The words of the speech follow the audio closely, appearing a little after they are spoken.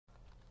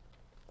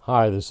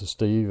Hi, this is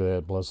Steve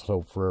at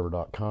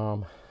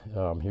blessedhopeforever.com.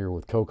 I'm here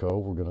with Coco.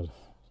 We're going to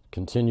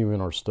continue in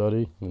our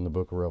study in the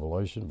book of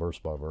Revelation, verse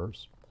by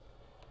verse.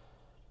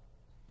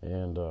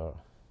 And I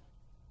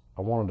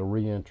wanted to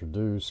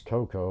reintroduce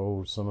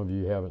Coco. Some of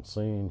you haven't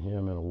seen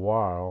him in a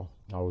while.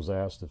 I was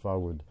asked if I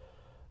would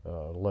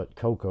let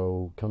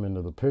Coco come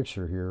into the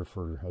picture here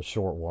for a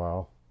short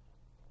while.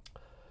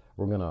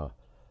 We're going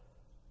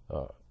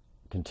to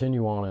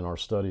continue on in our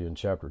study in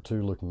chapter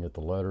 2, looking at the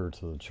letter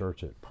to the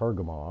church at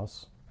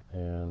Pergamos.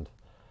 And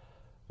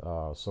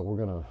so we're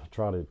going to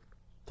try to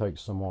take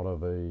somewhat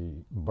of a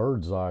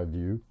bird's eye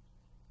view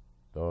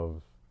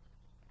of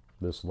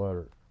this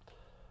letter.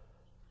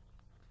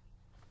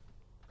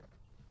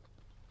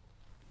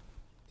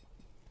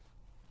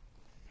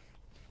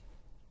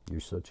 You're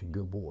such a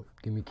good boy.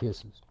 Give me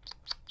kisses.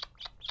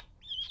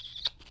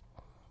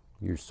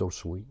 You're so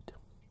sweet.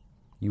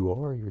 You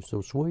are. You're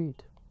so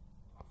sweet.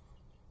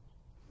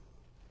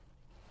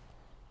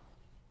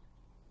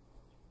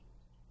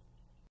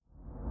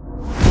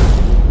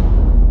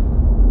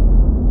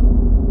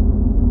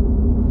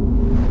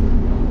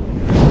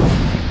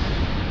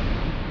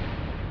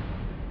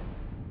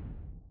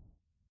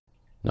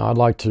 Now, I'd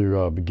like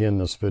to begin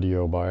this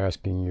video by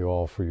asking you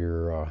all for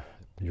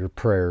your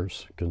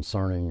prayers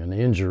concerning an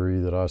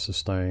injury that I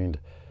sustained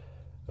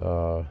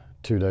 2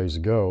 days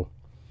ago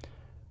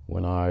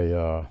when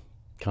I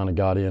kind of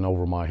got in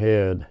over my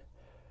head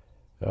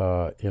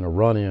in a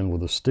run-in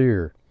with a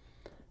steer.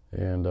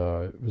 And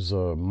it was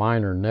a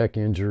minor neck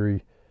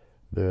injury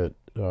that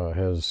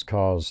has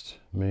caused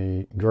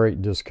me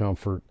great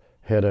discomfort,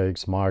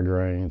 headaches,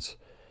 migraines,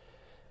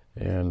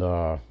 and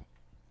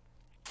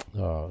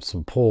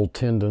some pulled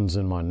tendons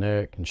in my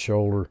neck and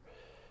shoulder.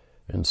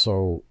 And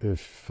so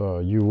if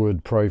you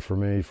would pray for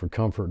me for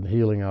comfort and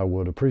healing, I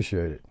would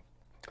appreciate it.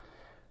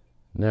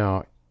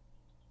 Now,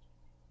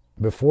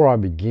 before I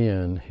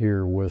begin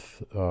here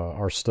with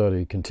our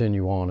study,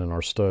 continue on in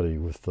our study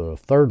with the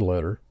third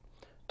letter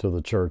to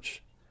the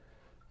church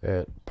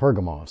at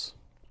Pergamos,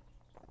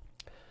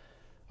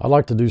 I'd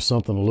like to do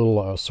something a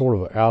little sort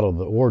of out of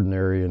the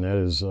ordinary, and that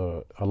is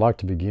I'd like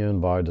to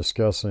begin by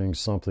discussing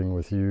something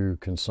with you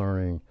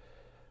concerning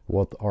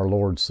what our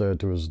Lord said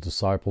to his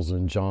disciples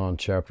in John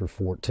chapter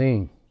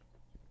 14.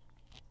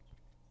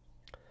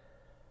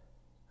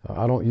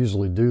 I don't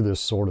usually do this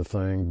sort of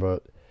thing,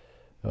 but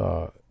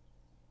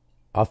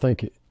I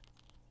think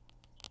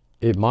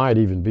it might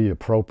even be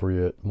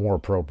more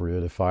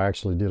appropriate if I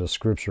actually did a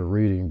scripture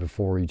reading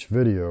before each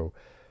video,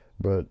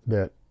 but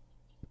that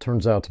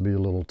turns out to be a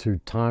little too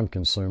time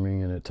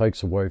consuming, and it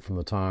takes away from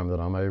the time that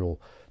I'm able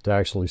to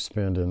actually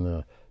spend in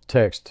the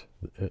text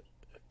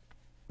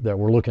that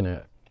we're looking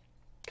at.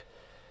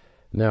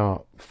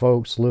 Now,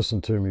 folks,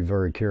 listen to me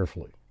very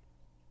carefully.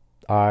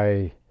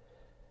 I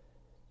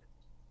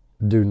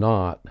do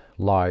not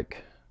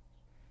like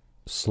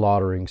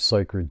slaughtering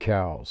sacred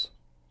cows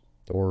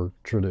or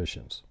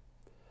traditions.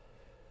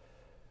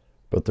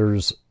 But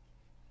there's,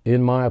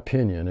 in my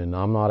opinion, and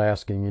I'm not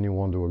asking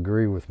anyone to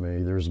agree with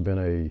me, there's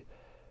been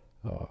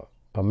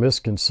a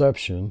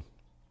misconception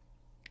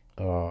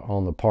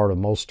on the part of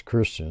most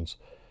Christians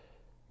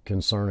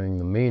concerning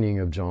the meaning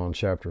of John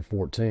chapter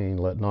 14.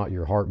 Let not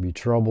your heart be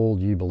troubled.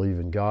 Ye believe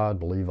in God,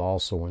 believe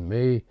also in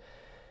me.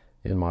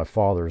 In my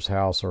Father's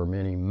house are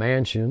many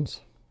mansions.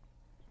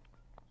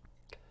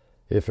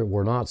 If it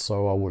were not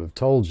so, I would have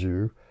told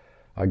you.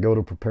 I go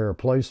to prepare a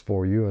place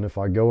for you, and if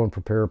I go and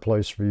prepare a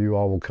place for you,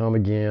 I will come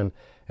again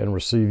and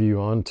receive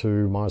you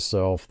unto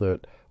myself,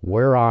 that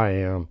where I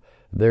am,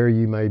 there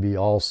you may be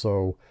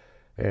also.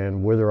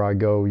 And whither I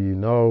go, you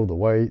know the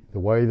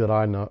way that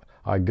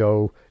I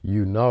go,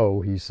 you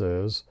know, he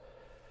says.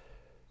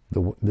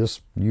 You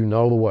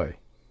know the way.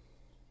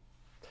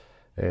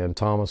 And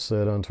Thomas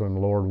said unto him,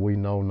 Lord, we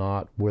know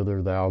not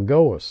whither thou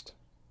goest,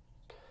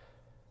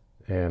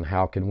 and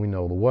how can we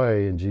know the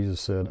way? And Jesus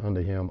said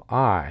unto him,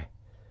 I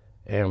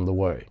am the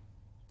way,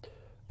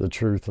 the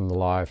truth, and the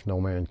life.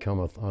 No man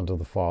cometh unto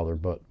the Father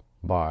but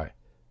by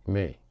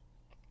me.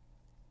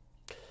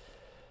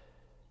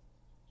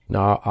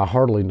 Now, I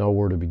hardly know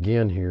where to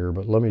begin here,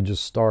 but let me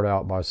just start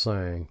out by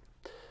saying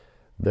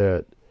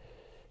that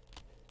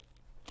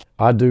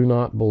I do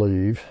not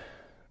believe,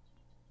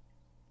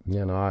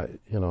 I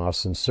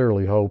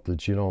sincerely hope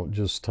that you don't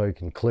just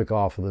take and click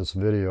off of this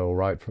video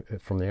right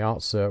from the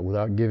outset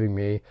without giving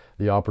me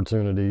the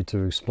opportunity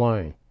to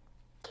explain.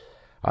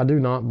 I do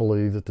not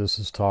believe that this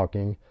is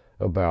talking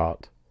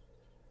about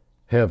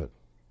heaven.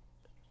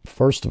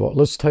 First of all,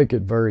 let's take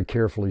it very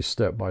carefully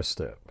step by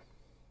step.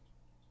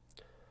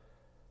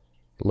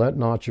 Let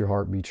not your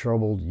heart be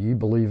troubled. Ye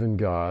believe in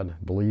God,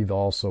 believe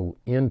also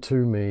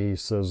into me,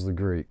 says the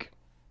Greek.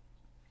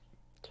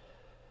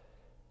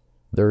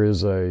 There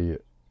is a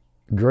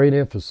great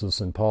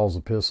emphasis in Paul's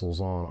epistles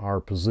on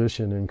our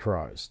position in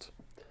Christ.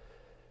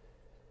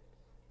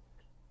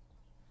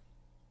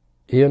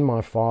 In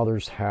my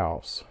Father's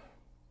house.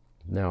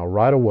 Now,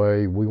 right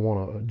away, we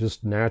want to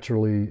just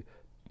naturally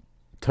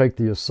take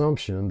the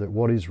assumption that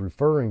what he's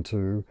referring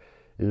to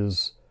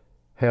is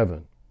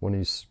heaven. when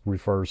he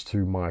refers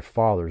to my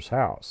Father's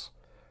house.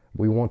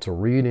 We want to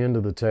read into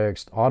the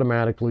text,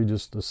 automatically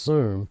just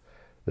assume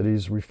that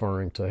he's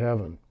referring to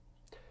heaven.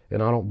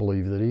 And I don't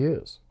believe that he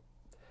is.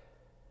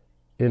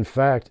 In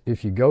fact,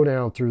 if you go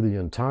down through the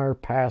entire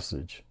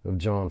passage of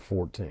John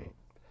 14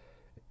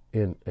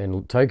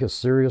 and take a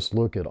serious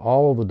look at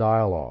all the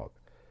dialogue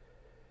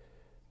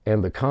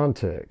and the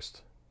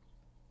context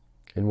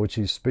in which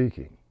he's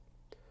speaking,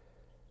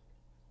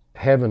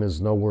 heaven is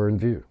nowhere in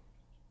view.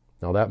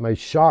 Now that may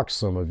shock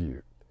some of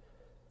you,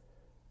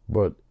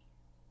 but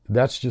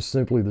that's just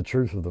simply the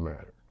truth of the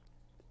matter.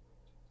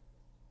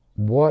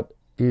 What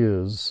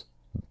is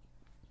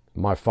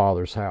my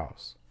Father's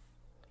house?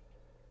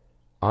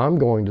 I'm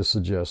going to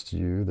suggest to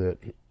you that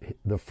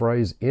the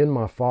phrase "in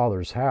my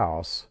Father's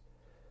house"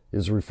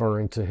 is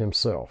referring to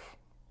himself,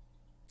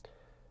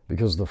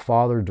 because the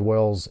Father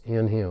dwells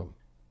in him.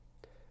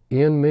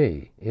 In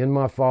me, in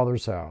my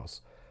Father's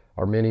house,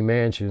 are many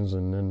mansions,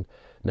 and then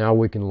now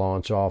we can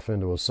launch off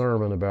into a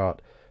sermon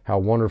about how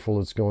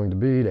wonderful it's going to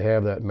be to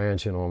have that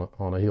mansion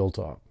on a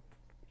hilltop.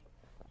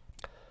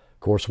 Of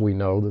course, we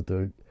know that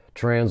the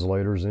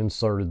translators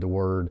inserted the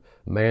word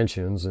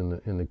mansions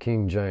in the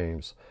King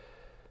James.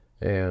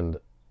 And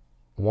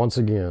once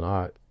again,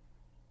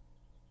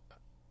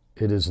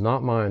 it is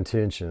not my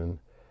intention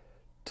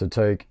to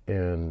take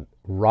and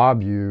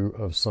rob you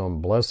of some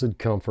blessed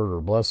comfort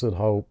or blessed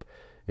hope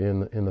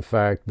in the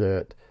fact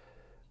that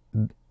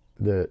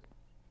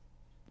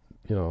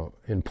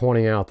in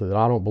pointing out that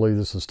I don't believe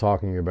this is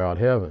talking about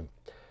heaven.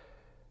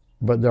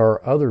 But there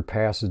are other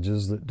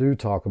passages that do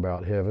talk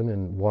about heaven,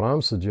 and what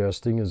I'm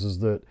suggesting is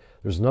that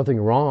there's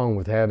nothing wrong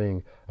with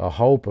having a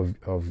hope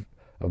of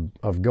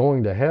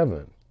going to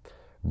heaven.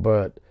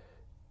 But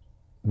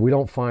we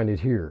don't find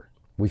it here.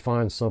 We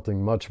find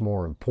something much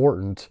more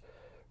important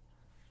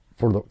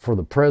for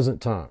the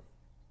present time.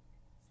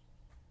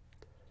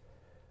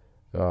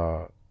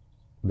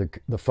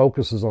 The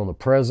focus is on the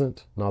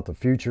present, not the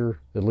future,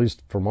 at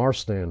least from our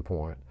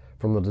standpoint.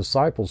 From the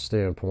disciples'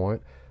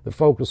 standpoint, the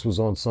focus was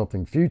on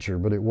something future,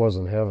 but it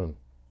wasn't heaven.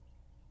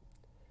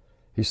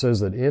 He says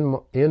that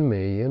in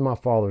me, in my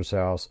Father's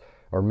house,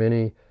 are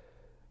many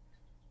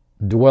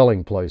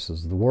dwelling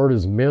places. The word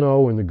is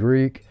meno in the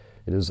Greek.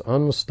 It is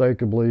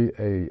unmistakably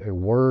a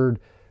word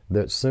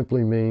that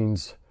simply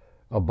means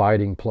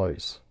abiding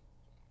place.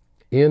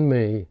 In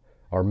me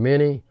are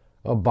many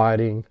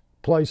abiding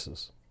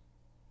places.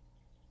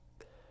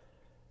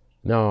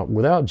 Now,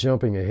 without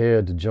jumping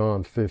ahead to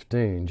John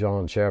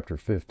chapter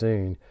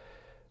 15,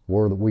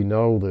 where we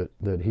know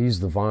that he's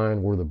the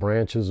vine, we're the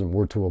branches, and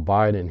we're to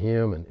abide in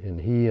him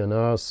and he in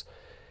us,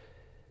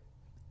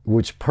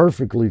 which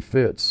perfectly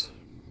fits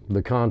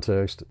the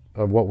context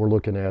of what we're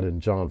looking at in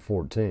John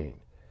 14.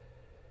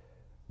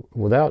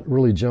 Without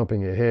really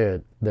jumping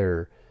ahead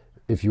there,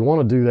 if you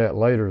want to do that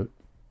later,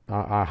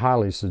 I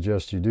highly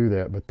suggest you do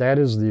that. But that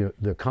is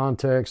the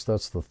context,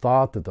 that's the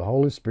thought that the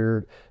Holy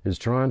Spirit is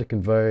trying to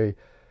convey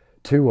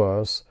to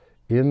us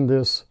in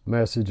this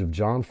message of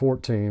John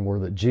 14, where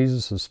that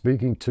Jesus is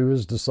speaking to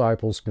his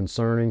disciples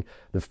concerning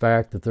the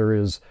fact that there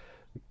is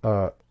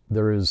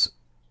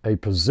a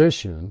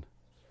position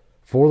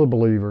for the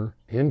believer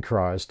in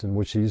Christ in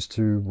which he's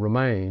to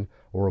remain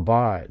or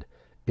abide.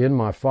 In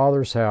my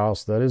Father's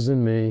house, that is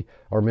in me,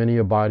 are many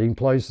abiding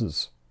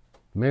places.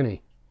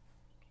 Many.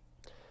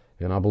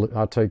 And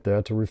I take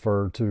that to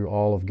refer to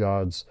all of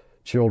God's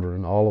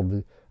children,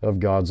 all of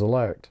God's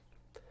elect.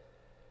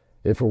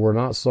 If it were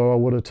not so, I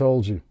would have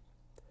told you.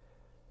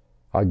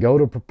 I go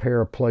to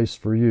prepare a place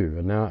for you.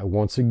 And now,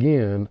 once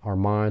again, our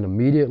mind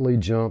immediately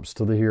jumps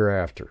to the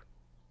hereafter.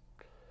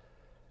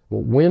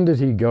 Well, when did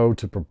he go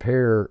to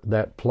prepare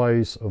that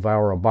place of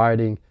our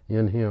abiding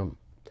in him?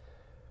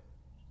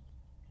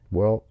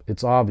 Well,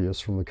 it's obvious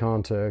from the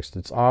context.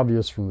 It's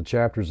obvious from the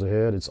chapters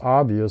ahead. It's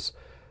obvious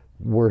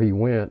where he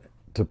went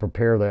to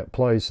prepare that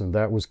place, and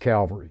that was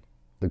Calvary,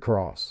 the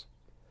cross.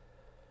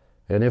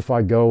 And if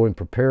I go and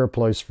prepare a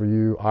place for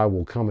you, I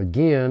will come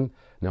again.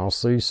 Now,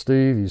 see,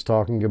 Steve, he's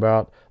talking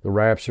about the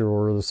rapture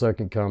or the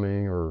second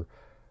coming, or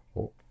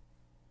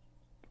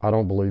I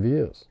don't believe he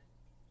is.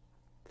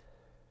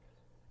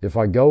 If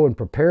I go and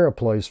prepare a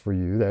place for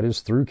you, that is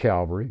through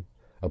Calvary,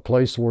 a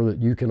place where that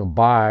you can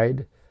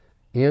abide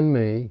in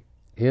me,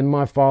 in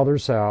my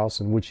Father's house,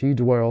 in which he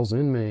dwells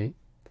in me,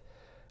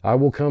 I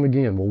will come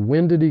again. Well,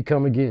 when did he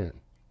come again?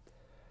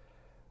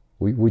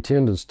 We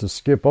tend to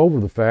skip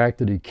over the fact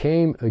that he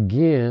came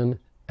again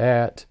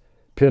at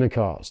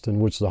Pentecost,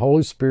 in which the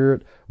Holy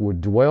Spirit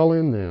would dwell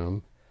in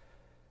them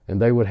and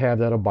they would have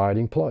that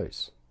abiding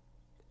place.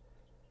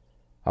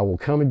 I will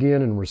come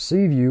again and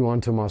receive you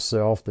unto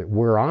myself, that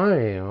where I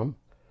am,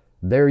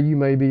 there you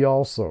may be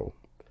also.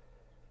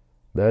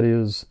 That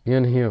is,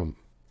 in him,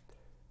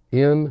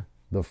 in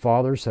the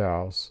Father's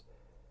house.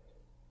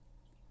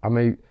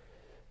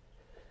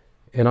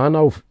 And I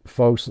know,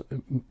 folks,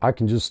 I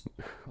can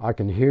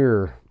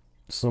hear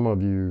some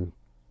of you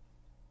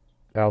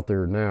out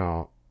there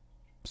now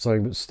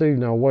saying, but Steve,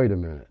 now wait a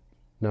minute.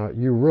 Now,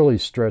 you're really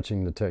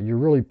stretching the text. You're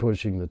really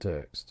pushing the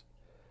text.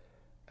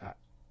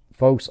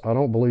 Folks, I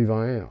don't believe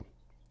I am.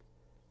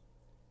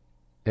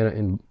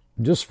 And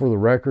just for the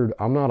record,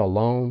 I'm not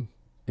alone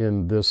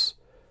in this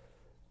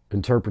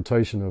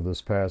interpretation of this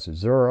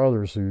passage. There are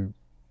others who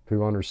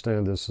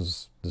understand this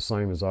as the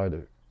same as I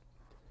do.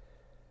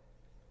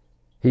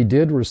 He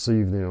did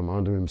receive them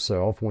unto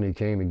himself when he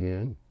came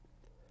again.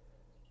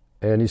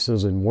 And he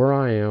says, and where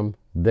I am,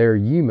 there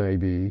ye may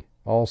be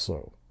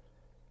also.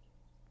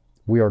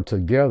 We are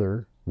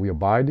together, we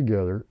abide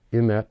together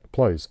in that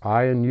place.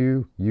 I and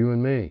you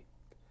and me.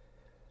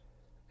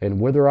 And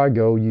whither I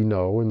go, you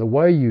know, and the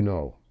way you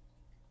know.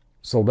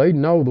 So they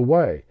know the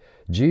way.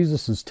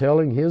 Jesus is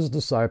telling his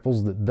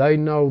disciples that they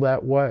know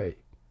that way.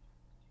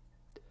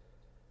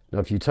 Now,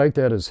 if you take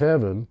that as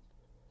heaven,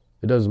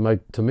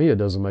 to me, it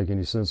doesn't make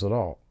any sense at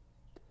all.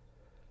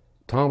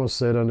 Thomas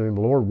said unto him,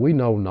 Lord, we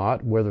know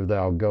not whither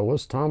thou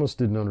goest. Thomas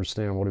didn't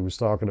understand what he was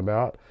talking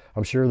about.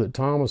 I'm sure that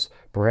Thomas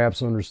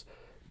perhaps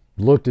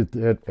looked at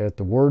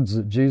the words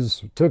that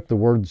Jesus, took the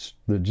words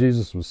that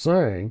Jesus was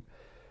saying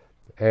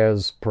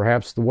as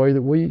perhaps the way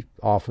that we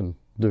often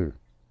do.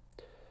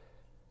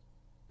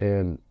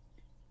 And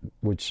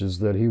which is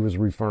that he was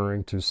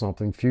referring to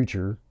something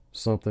future,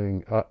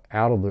 something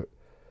out of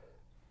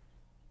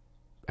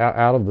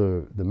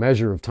the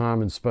measure of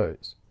time and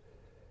space.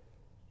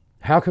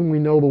 How can we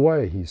know the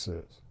way, he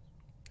says.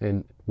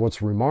 And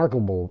what's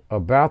remarkable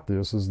about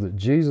this is that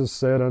Jesus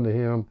said unto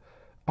him,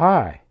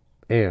 I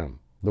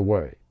am the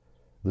way,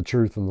 the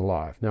truth, and the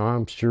life. Now,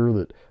 I'm sure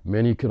that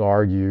many could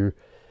argue,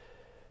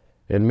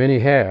 and many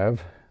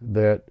have,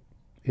 that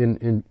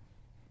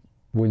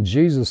when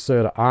Jesus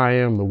said, I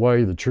am the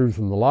way, the truth,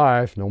 and the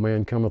life, no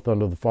man cometh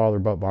unto the Father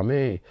but by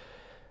me.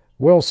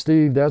 Well,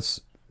 Steve, I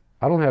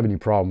don't have any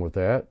problem with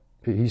that.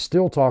 He's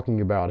still talking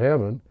about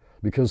heaven,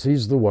 because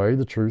he's the way,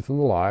 the truth, and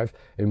the life,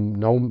 and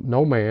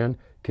no man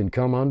can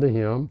come unto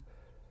him,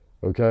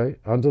 okay,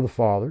 unto the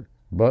Father,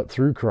 but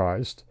through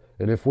Christ.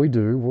 And if we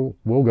do,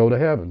 we'll go to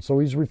heaven. So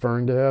he's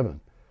referring to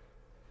heaven.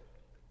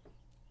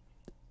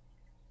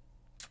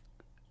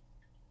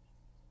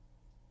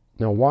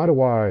 Now,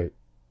 why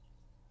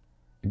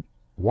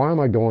am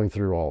I going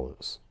through all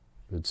this?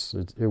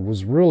 It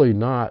was really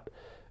not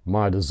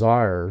my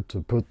desire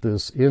to put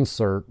this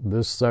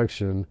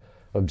section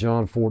of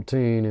John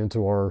 14 into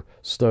our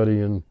study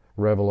in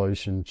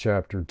Revelation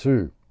chapter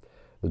 2,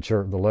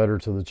 the letter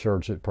to the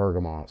church at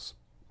Pergamos.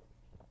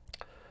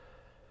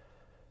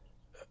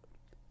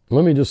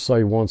 Let me just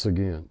say once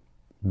again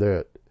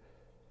that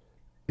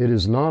it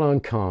is not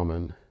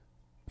uncommon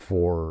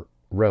for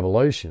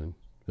Revelation,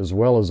 as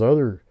well as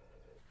other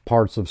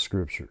parts of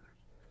Scripture,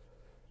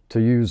 to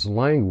use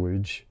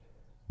language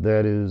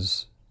that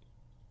is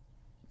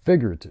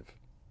figurative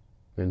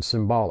and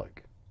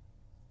symbolic.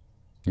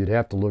 You'd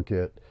have to look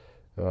at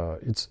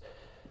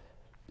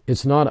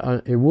it's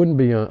not. It wouldn't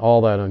be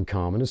all that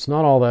uncommon. It's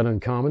not all that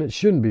uncommon. It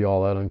shouldn't be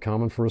all that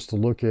uncommon for us to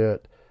look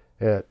at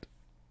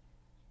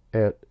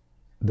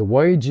the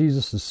way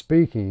Jesus is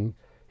speaking.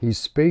 He's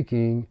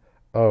speaking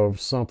of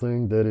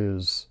something that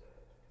is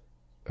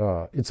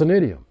it's an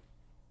idiom,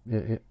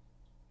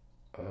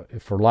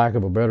 for lack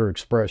of a better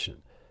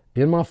expression.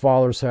 In my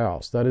Father's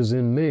house, that is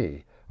in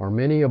me, are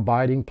many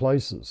abiding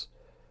places.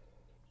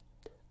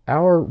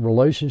 Our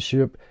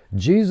relationship,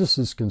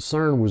 Jesus'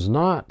 concern was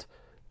not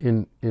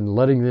in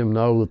letting them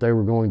know that they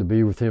were going to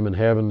be with him in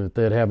heaven, that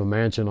they'd have a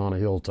mansion on a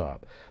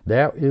hilltop.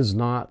 That is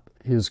not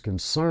his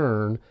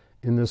concern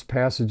in this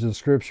passage of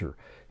Scripture.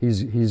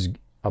 He's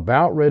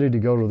about ready to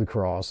go to the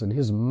cross, and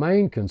his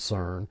main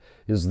concern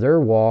is their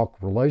walk,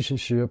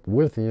 relationship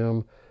with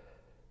him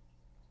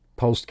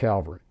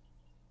post-Calvary.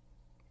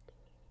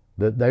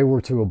 That they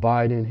were to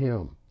abide in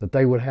him, that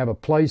they would have a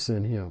place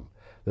in him,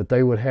 that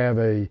they would have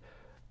a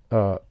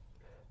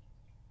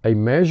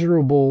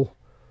measurable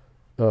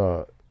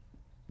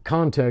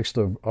context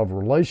of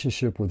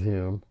relationship with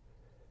him,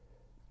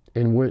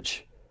 in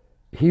which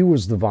he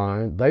was the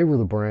vine, they were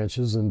the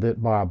branches, and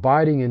that by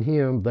abiding in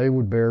him they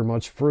would bear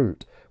much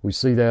fruit. We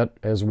see that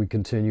as we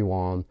continue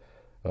on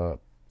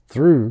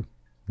through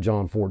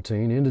John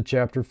 14 into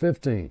chapter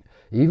 15,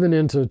 even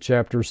into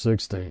chapter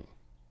 16.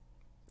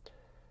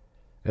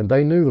 And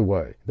they knew the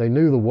way. They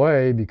knew the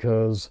way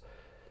because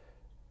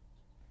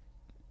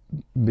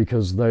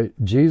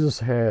Jesus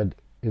had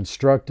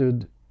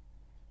instructed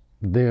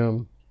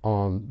them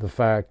on the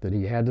fact that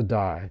he had to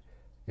die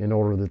in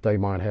order that they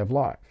might have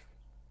life.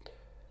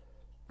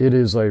 It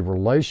is a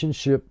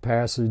relationship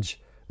passage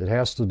that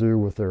has to do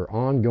with their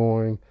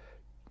ongoing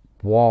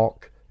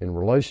walk in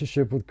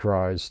relationship with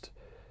Christ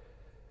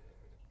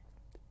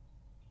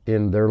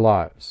in their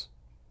lives,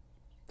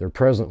 their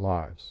present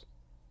lives.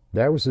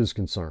 That was his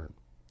concern.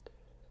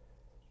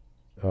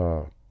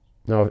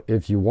 Now,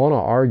 if you want to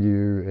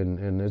argue,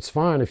 and it's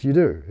fine if you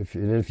do, if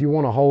you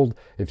want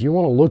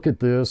to look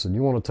at this and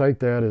you want to take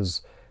that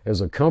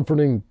as a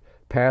comforting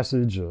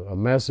passage, a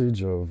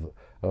message of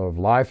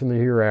life in the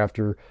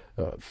hereafter,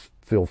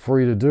 feel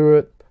free to do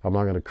it. I'm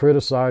not going to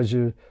criticize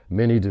you.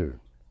 Many do.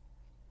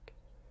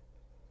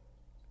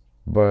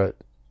 But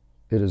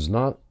it has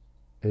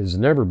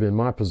never been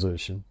my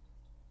position,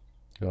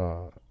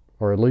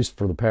 or at least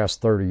for the past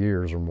 30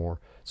 years or more.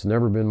 It's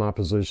never been my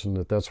position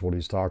that that's what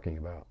he's talking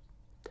about.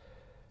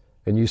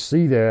 And you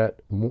see that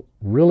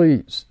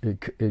really,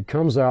 it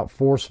comes out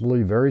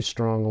forcefully, very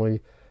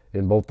strongly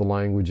in both the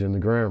language and the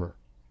grammar.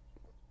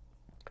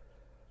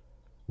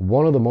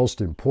 One of the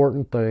most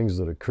important things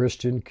that a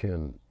Christian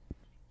can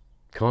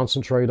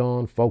concentrate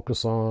on,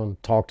 focus on,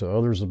 talk to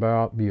others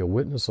about, be a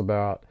witness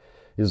about,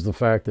 is the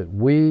fact that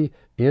we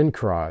in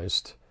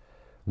Christ,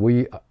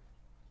 we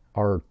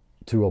are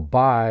to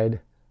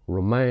abide,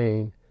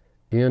 remain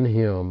in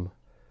Him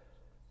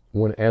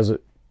as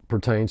it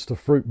pertains to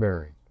fruit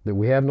bearing. That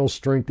we have no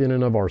strength in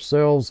and of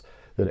ourselves,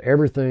 that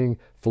everything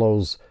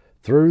flows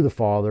through the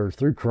Father,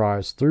 through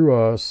Christ, through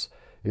us.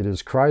 It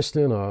is Christ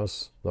in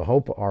us, the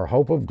hope, our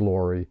hope of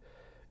glory.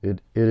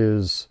 It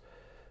is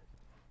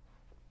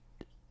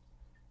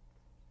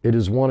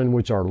one in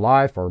which our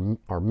life,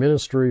 our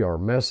ministry, our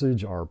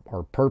message, our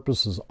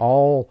purpose is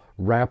all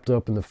wrapped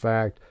up in the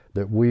fact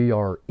that we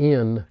are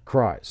in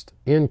Christ.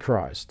 In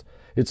Christ.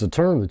 It's a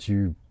term that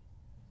you,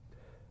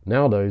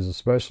 nowadays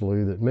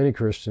especially, that many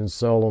Christians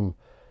seldom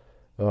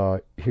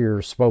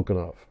hear spoken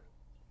of.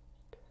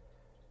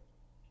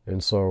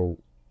 And so,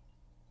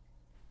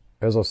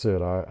 as I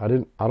said, I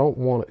don't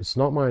want, it's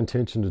not my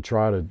intention to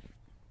try to,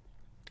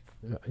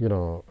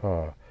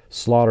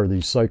 slaughter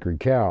these sacred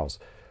cows,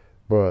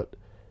 but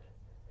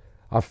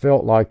I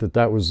felt like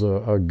that was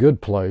a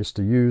good place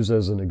to use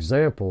as an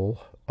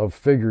example of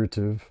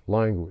figurative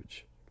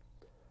language.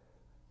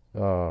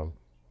 And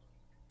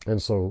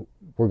so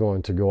we're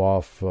going to go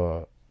off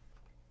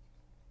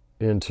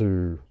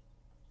into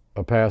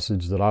a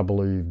passage that I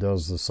believe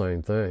does the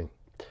same thing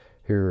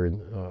here.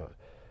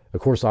 Of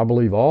course, I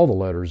believe all the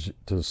letters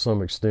to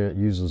some extent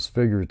uses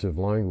figurative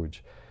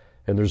language,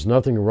 and there's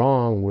nothing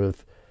wrong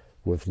with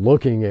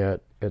looking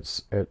at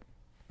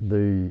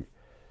the.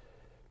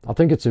 I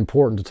think it's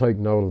important to take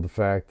note of the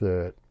fact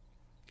that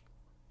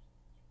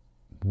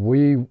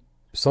we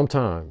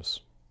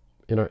sometimes,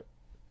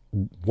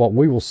 what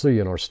we will see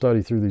in our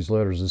study through these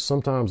letters is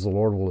sometimes the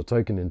Lord will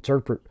take and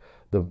interpret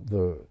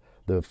the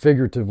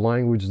figurative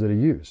language that He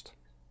used,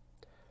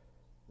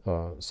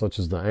 such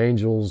as the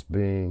angels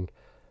being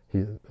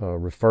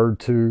referred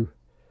to,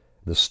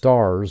 the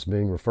stars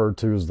being referred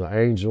to as the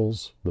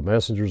angels, the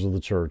messengers of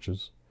the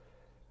churches,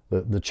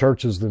 the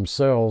churches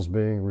themselves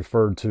being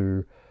referred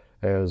to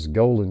as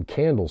golden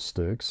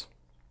candlesticks.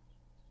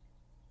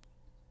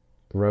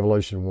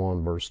 Revelation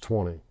 1 verse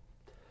 20.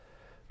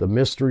 The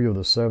mystery of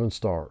the 7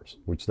 stars,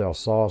 which thou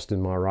sawest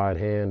in my right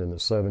hand, and the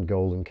 7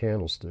 golden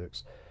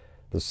candlesticks.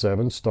 The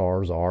 7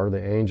 stars are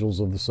the angels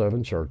of the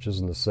 7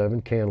 churches, and the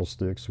 7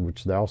 candlesticks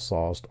which thou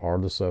sawest are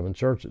the 7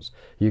 churches.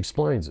 He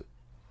explains it.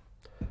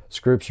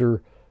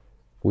 Scripture,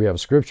 we have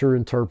Scripture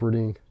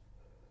interpreting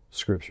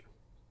Scripture.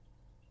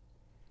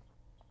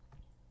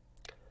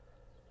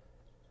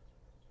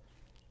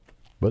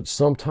 But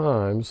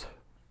sometimes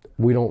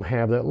we don't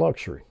have that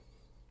luxury.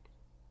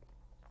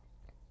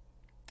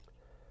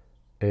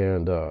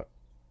 And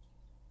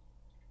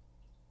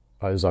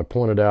as I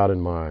pointed out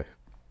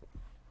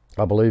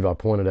I believe I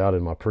pointed out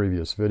in my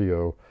previous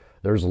video,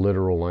 there's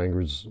literal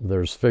language,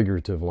 there's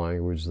figurative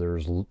language,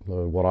 there's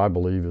what I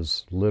believe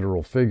is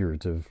literal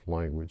figurative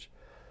language.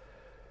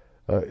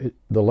 The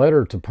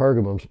letter to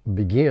Pergamum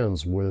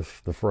begins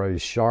with the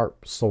phrase,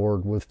 sharp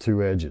sword with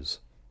 2 edges.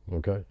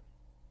 Okay?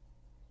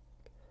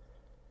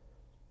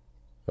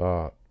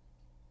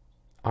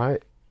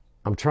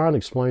 I'm trying to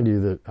explain to you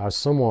that I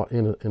somewhat,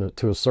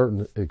 to a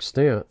certain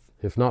extent,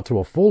 if not to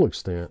a full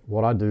extent,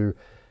 what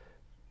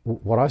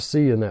I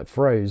see in that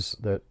phrase,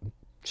 that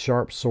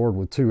sharp sword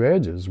with 2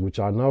 edges, which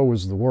I know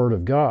is the Word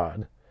of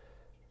God,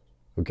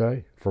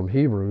 okay, from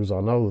Hebrews,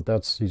 I know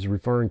that he's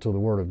referring to the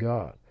Word of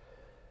God.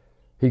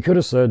 He could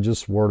have said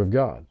just Word of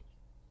God,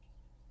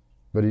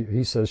 but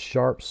he says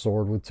sharp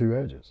sword with 2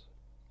 edges.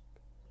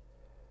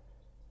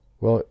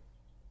 Well,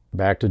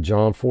 back to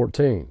John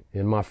 14,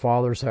 in my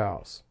Father's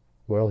house.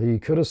 Well, he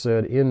could have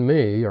said, in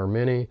me are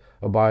many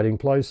abiding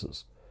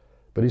places,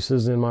 but he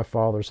says, in my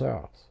Father's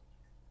house.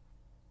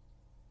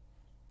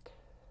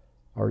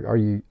 Are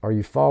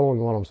you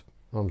following what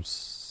I'm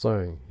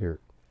saying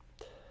here?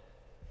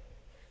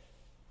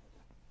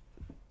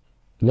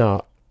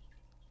 Now,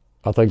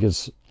 I think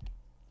it's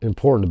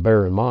important to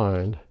bear in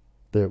mind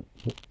that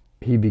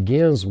he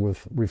begins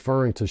with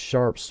referring to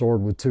sharp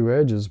sword with 2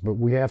 edges, but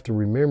we have to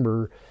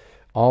remember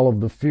all of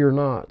the fear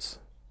nots.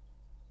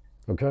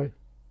 Okay?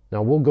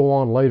 Now, we'll go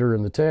on later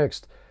in the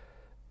text,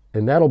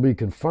 and that'll be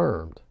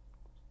confirmed.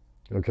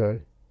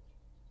 Okay?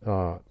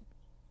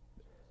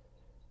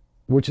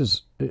 Which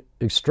is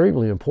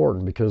extremely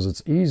important, because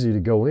it's easy to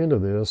go into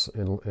this,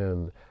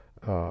 and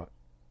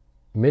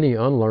many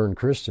unlearned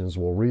Christians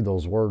will read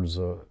those words,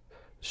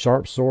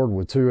 sharp sword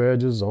with 2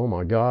 edges. Oh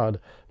my God,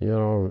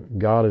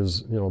 God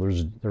is,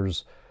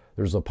 there's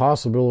a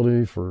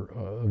possibility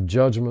for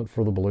judgment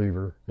for the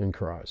believer in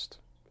Christ.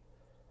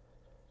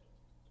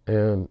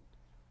 And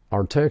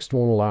our text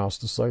won't allow us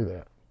to say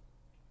that.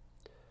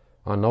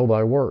 I know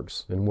thy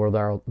works, and where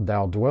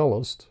thou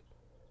dwellest,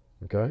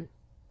 okay?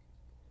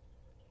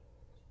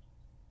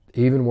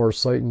 even where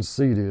Satan's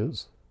seat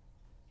is.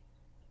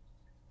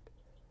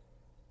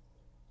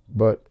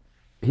 But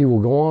he will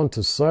go on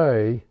to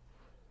say,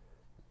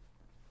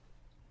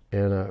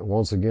 and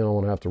once again, I'm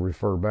going to have to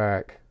refer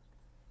back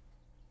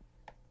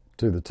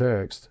to the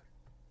text.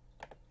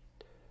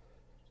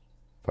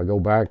 If I go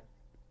back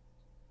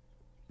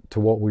to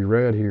what we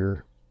read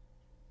here,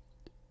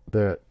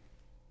 that,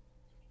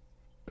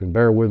 and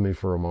bear with me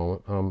for a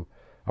moment, I'm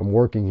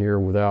working here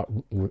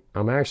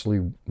I'm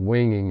actually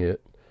winging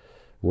it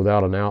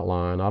without an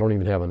outline. I don't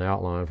even have an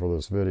outline for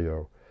this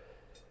video.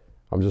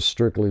 I'm just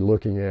strictly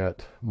looking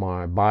at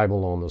my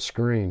Bible on the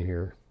screen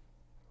here.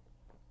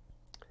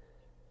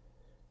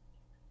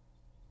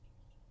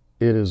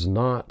 It is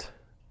not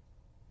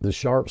the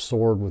sharp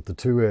sword with the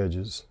two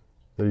edges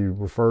that he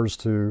refers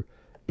to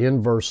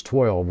in verse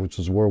 12, which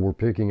is where we're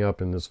picking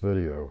up in this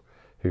video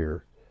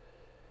here.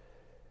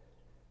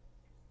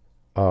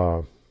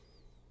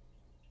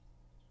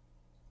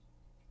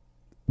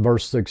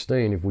 Verse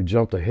 16, if we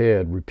jumped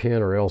ahead,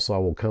 repent or else I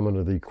will come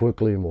unto thee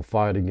quickly and will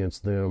fight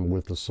against them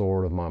with the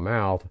sword of my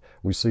mouth.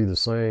 We see the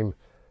same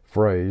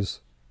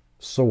phrase,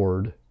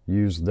 sword,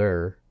 used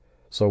there.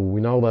 So we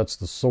know that's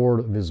the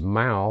sword of his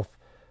mouth.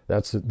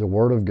 That's the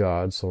word of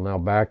God. So now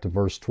back to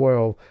verse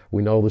 12,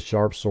 we know the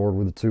sharp sword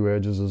with the two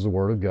edges is the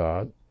word of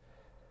God.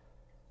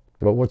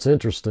 But what's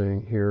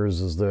interesting here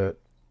is that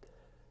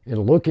in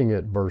looking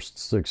at verse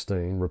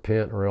 16,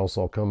 repent or else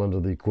I'll come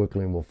unto thee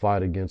quickly and will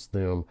fight against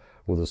them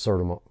with a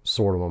sword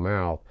of my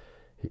mouth,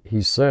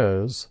 he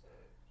says,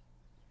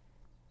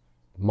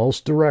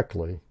 most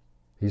directly,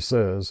 he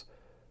says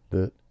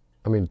that,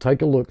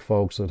 take a look,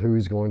 folks, at who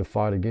he's going to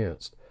fight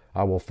against.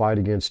 I will fight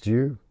against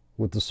you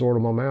with the sword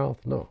of my mouth?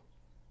 No.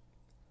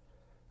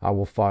 I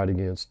will fight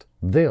against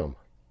them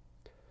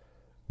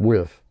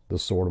with the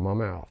sword of my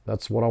mouth.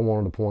 That's what I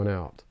wanted to point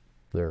out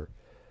there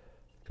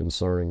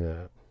concerning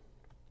that.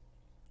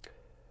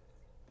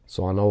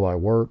 So I know thy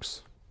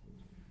works,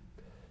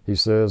 he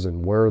says,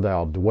 and where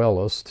thou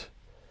dwellest.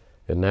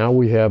 And now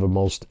we have a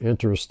most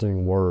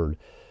interesting word.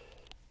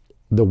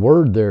 The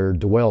word there,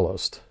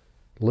 dwellest,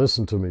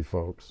 listen to me,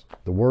 folks.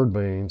 The word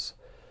means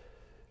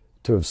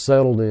to have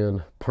settled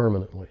in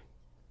permanently.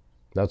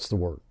 That's the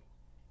word.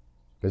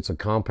 It's a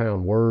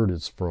compound word.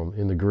 It's from,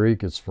 in the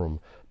Greek, it's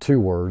from two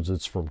words.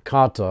 It's from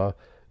kata,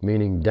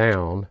 meaning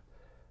down,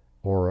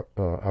 or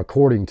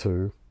according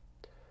to.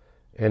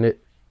 And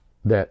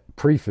that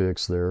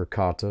prefix there,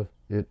 kata,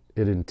 it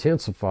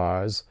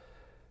intensifies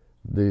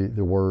the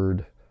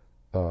word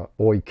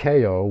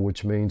oikeo,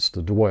 which means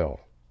to dwell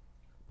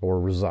or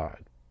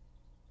reside.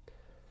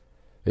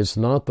 It's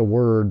not the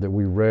word that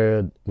we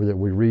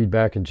read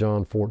back in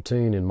John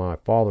 14, in my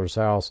Father's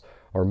house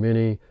are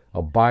many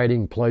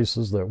abiding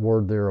places. That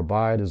word there,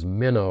 abide, is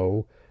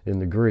meno in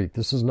the Greek.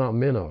 This is not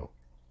meno.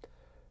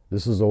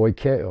 This is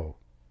oikeo.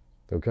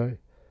 Okay?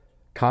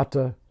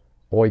 Kata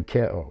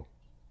oikeo.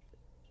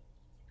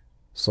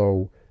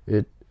 So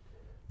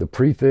the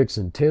prefix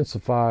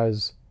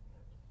intensifies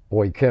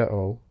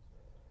oikeo.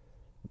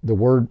 The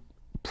word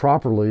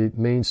properly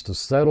means to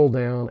settle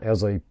down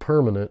as a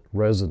permanent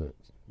resident.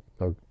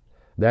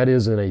 That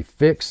is, in a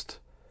fixed,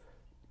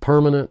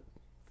 permanent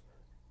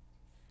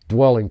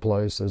dwelling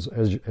place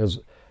as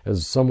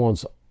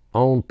someone's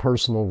own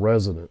personal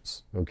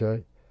residence.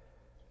 Okay?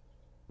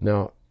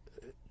 Now,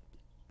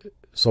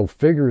 so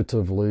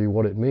figuratively,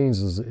 what it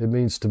means is it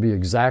means to be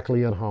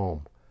exactly at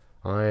home.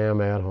 I am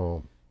at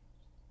home.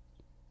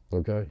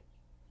 Okay?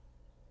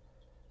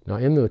 Now,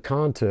 in the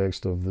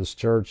context of this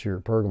church here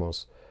at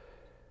Pergamos,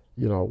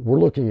 we're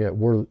looking at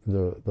where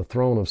the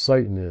throne of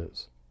Satan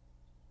is.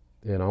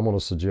 And I'm going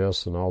to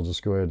suggest, and I'll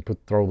just go ahead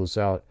and throw this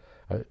out.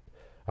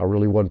 I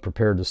really wasn't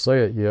prepared to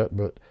say it yet,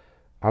 but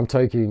I'm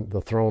taking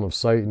the throne of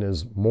Satan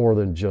as more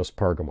than just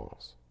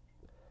Pergamos.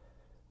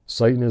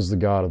 Satan is the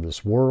god of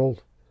this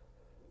world.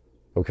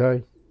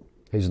 Okay?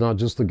 He's not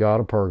just the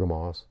god of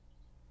Pergamos.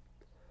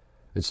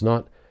 It's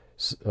not,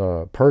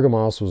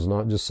 Pergamos was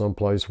not just some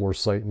place where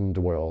Satan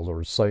dwelled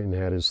or Satan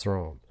had his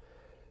throne.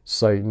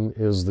 Satan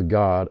is the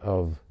god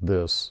of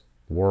this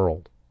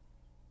world.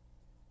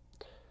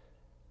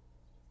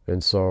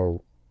 And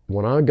so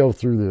when I go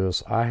through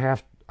this, I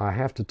have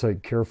to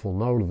take careful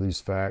note of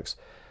these facts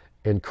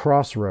and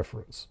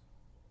cross-reference.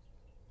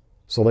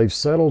 So they've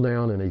settled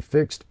down in a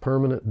fixed,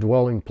 permanent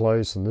dwelling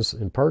place,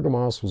 and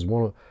Pergamos was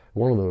one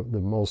of the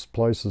most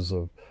places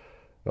of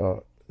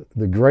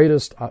the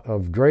greatest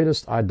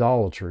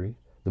idolatry,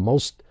 the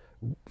most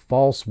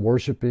false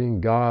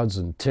worshiping gods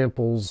and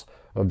temples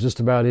of just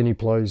about any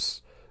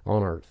place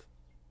on earth.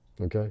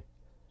 Okay?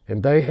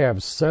 And they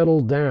have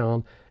settled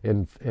down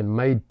and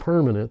made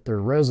permanent their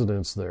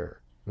residence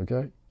there.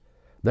 Okay?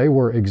 They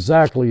were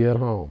exactly at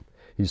home.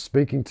 He's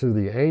speaking to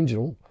the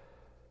angel,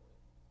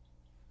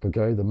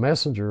 okay, the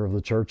messenger of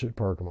the church at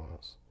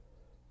Pergamos.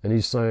 And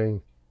he's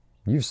saying,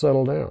 you've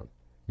settled down.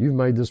 You've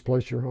made this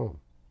place your home.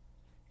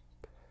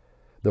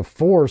 The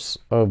force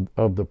of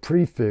the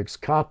prefix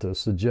kata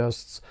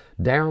suggests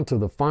down to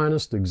the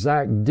finest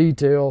exact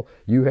detail,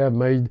 you have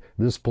made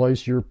this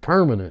place your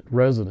permanent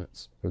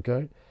residence.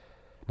 Okay?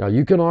 Now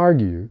you can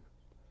argue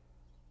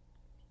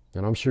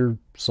and I'm sure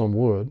some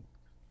would,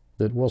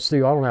 that, well,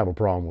 Steve, I don't have a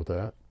problem with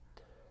that.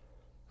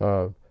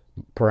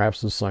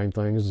 Perhaps the same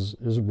thing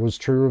was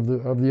true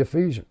of the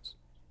Ephesians.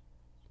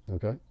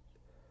 Okay?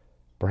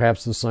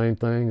 Perhaps the same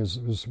thing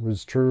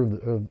was true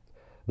of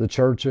the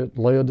church at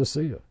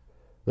Laodicea,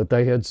 that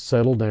they had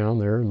settled down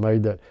there and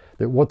made that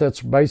what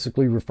that's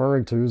basically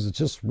referring to is it's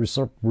just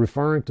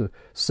referring to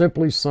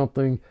simply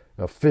something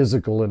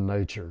physical in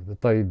nature,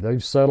 that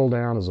they've settled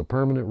down as a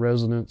permanent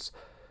resident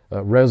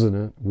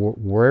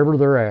wherever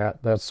they're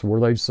at. That's where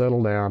they've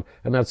settled down,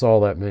 and that's all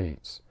that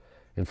means.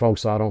 And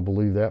folks, I don't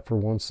believe that for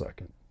 1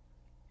 second.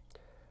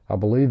 I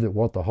believe that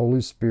what the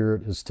Holy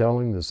Spirit is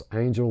telling this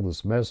angel,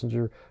 this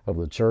messenger of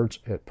the church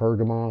at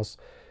Pergamos,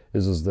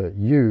 is that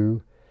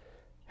you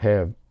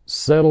have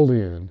settled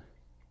in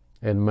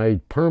and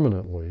made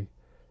permanently,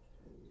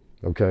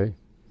 okay,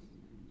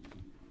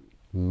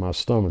 my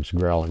stomach's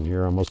growling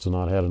here. I must have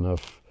not had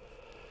enough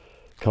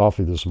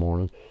coffee this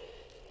morning.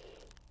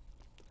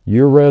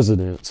 Your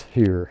residence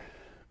here,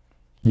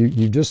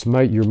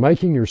 you're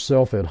making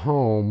yourself at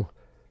home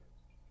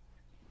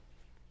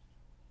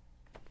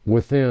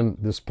within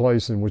this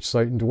place in which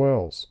Satan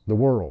dwells, the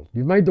world.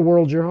 You've made the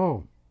world your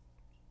home.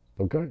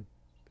 Okay?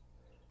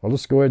 I'll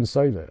just go ahead and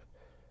say that.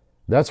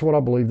 That's what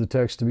I believe the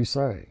text to be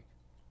saying.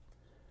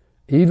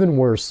 Even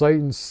where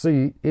Satan's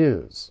seat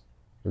is.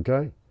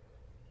 Okay?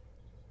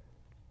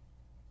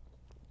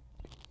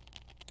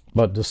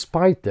 But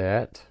despite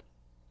that,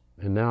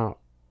 and now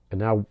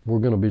we're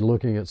going to be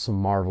looking at some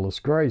marvelous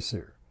grace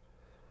here.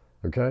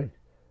 Okay?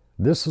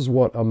 This is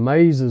what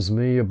amazes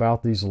me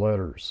about these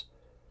letters.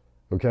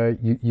 Okay,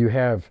 you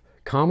have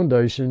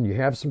commendation, you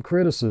have some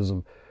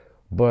criticism,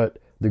 but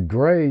the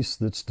grace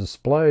that's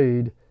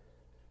displayed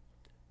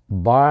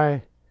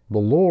by the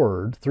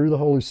Lord through the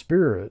Holy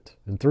Spirit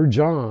and through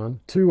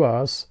John to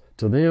us,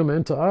 to them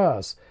and to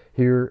us,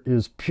 here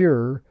is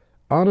pure,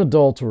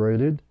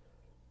 unadulterated,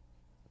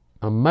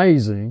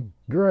 amazing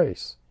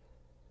grace.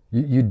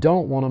 You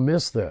don't want to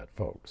miss that,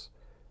 folks,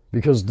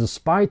 because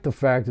despite the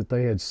fact that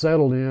they had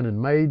settled in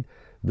and made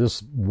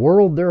this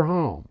world their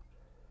home,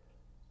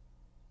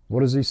 what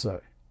does he say?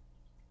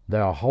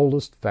 Thou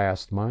holdest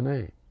fast my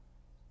name.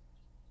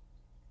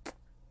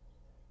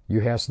 You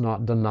hast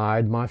not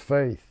denied my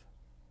faith.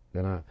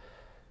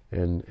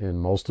 And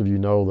most of you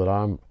know that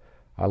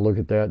I look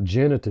at that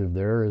genitive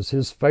there as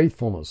his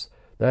faithfulness.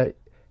 That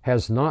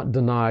has not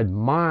denied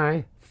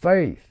my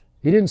faith.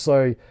 He didn't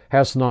say,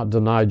 hast not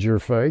denied your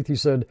faith. He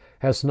said,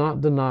 has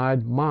not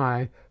denied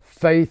my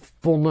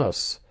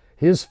faithfulness.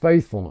 His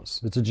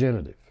faithfulness. It's a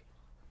genitive.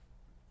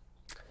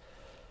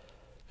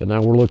 And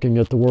now we're looking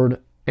at the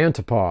word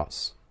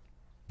antipos.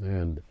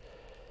 And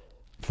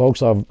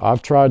folks,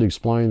 I've tried to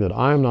explain that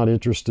I'm not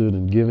interested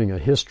in giving a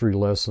history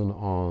lesson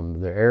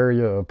on the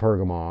area of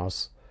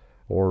Pergamos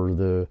or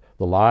the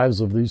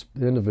lives of these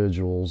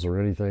individuals or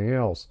anything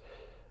else.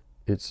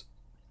 It's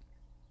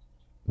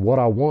what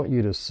I want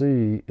you to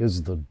see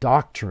is the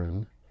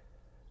doctrine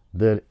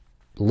that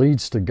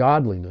leads to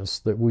godliness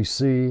that we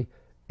see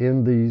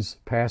in these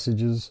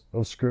passages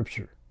of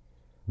Scripture.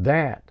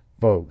 That,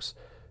 folks,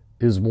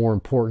 is more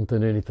important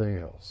than anything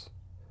else.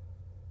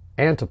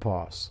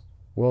 Antipos.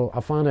 Well, I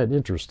find that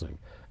interesting.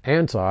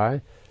 Anti,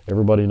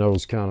 everybody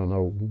knows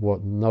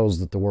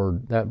that the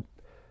word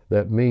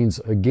that means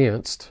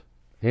against,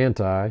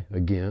 anti,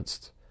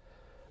 against.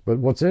 But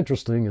what's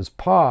interesting is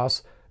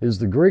pos is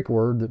the Greek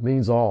word that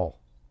means all.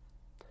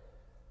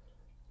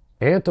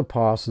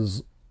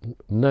 Antipos's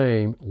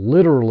name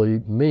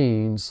literally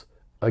means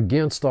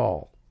against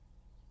all.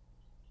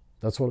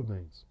 That's what it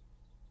means.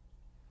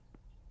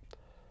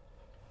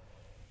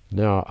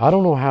 Now, I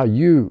don't know how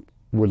you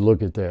would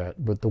look at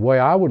that, but the way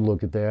I would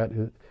look at that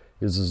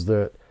is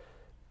that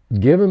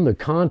given the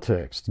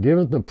context,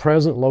 given the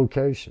present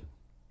location,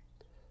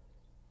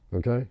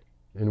 okay,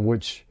 in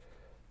which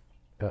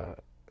the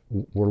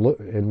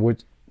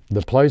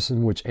place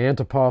in which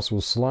Antipas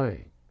was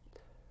slain,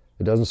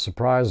 it doesn't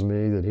surprise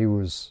me that he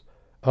was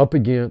up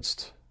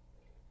against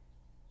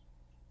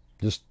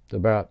just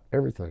about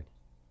everything.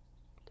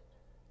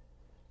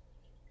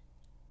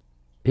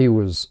 He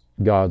was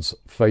God's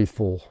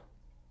faithful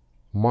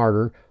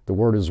martyr. The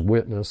word is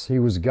witness. He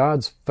was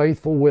God's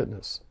faithful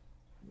witness.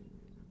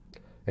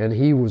 And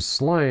he was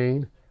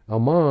slain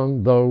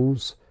among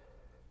those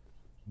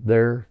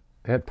there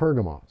at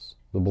Pergamos,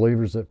 the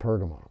believers at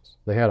Pergamos.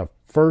 They had a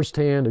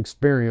first-hand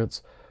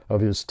experience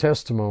of his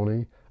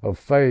testimony of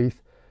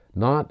faith,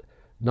 not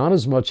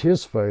as much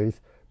his faith,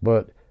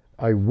 but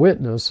a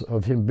witness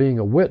of him being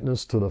a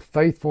witness to the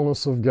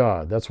faithfulness of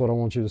God. That's what I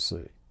want you to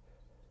see.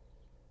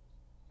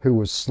 Who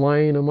was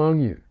slain among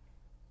you.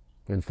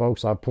 And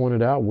folks, I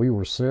pointed out we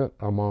were sent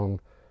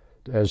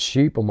as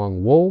sheep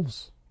among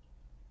wolves.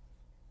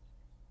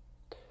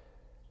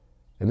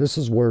 And this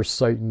is where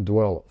Satan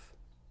dwelleth.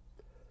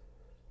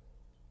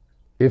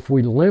 If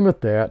we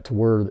limit that to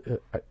where,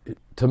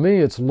 to me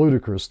it's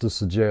ludicrous to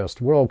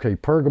suggest, well, okay,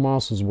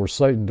 Pergamos is where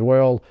Satan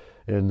dwelled,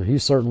 and he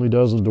certainly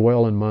doesn't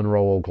dwell in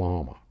Monroe,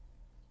 Oklahoma.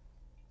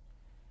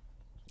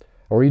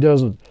 Or he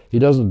doesn't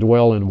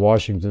dwell in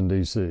Washington,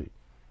 D.C.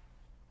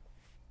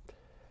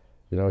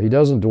 You know, he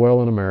doesn't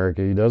dwell in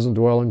America. He doesn't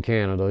dwell in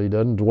Canada. He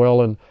doesn't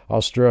dwell in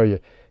Australia.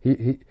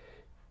 He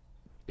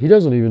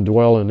doesn't even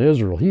dwell in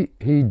Israel.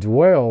 He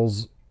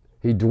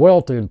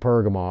dwelt in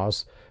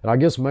Pergamos, and I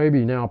guess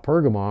maybe now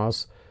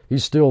Pergamos,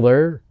 he's still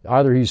there.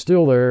 Either he's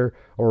still there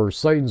or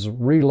Satan's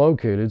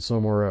relocated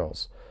somewhere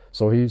else.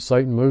 So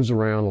Satan moves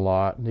around a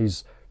lot,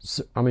 and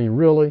I mean,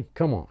 really,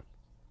 come on.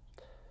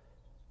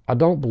 I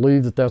don't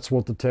believe that that's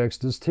what the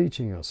text is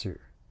teaching us here.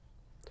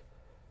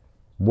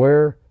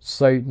 Where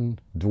Satan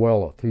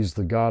dwelleth, he's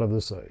the god of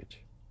this age.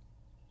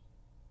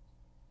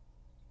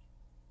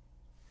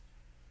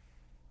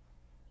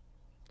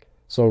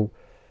 So,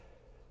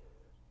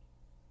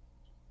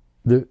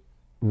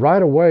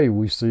 right away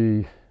we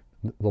see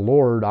the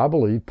Lord, I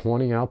believe,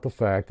 pointing out the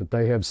fact that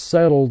they have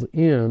settled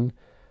in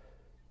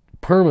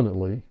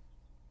permanently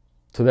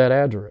to that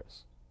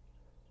address.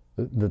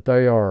 That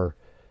they are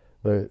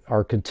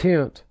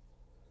content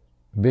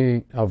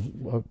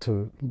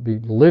to be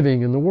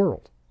living in the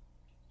world.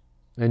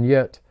 And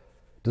yet,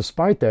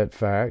 despite that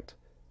fact,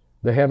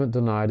 they haven't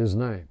denied his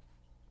name.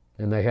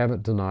 And they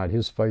haven't denied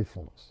his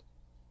faithfulness.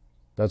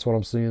 That's what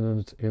I'm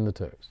seeing in the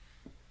text.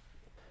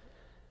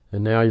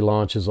 And now he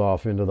launches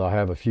off into I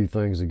have a few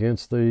things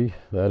against thee.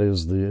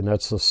 And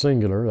that's the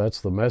singular.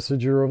 That's the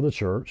messenger of the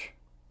church.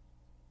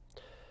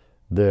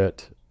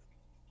 That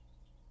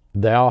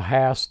thou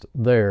hast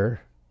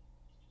there,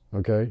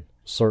 okay,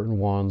 certain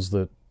ones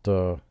that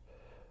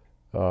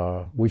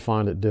we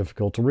find it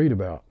difficult to read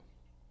about.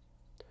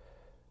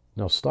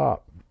 Now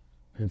stop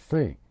and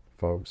think,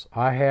 folks.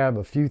 I have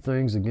a few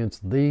things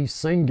against thee,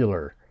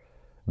 singular,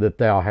 that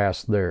thou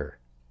hast there.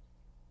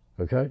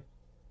 Okay?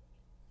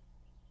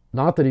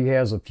 Not that he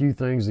has a few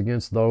things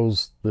against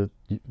those that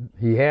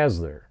he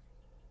has there.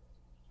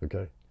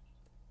 Okay?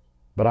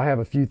 But I have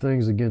a few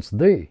things against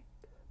thee,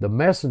 the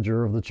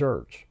messenger of the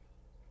church,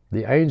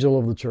 the angel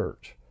of the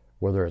church,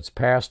 whether it's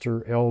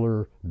pastor,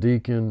 elder,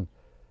 deacon,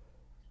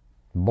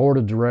 board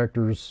of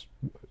directors,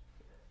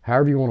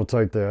 however you want to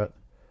take that.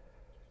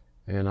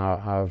 And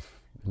I've,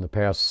 in the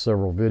past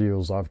several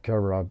videos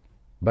I've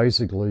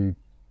basically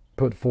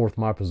put forth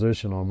my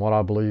position on what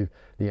I believe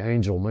the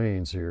angel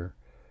means here.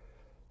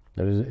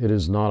 That it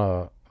is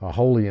not a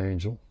holy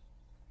angel.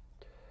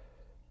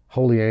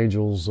 Holy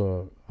angels,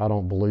 I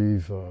don't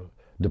believe,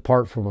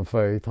 depart from the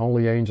faith.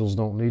 Holy angels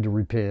don't need to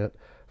repent.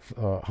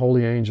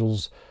 Holy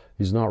angels,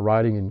 he's not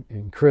writing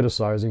and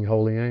criticizing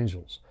holy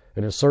angels.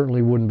 And it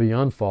certainly wouldn't be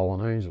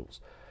unfallen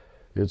angels.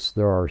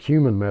 There are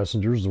human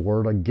messengers. The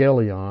word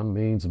agelion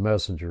means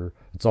messenger.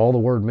 It's all the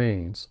word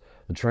means.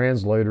 The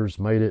translators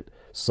made it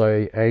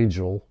say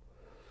angel.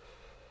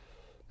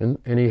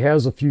 And he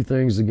has a few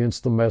things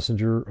against the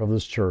messenger of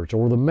this church,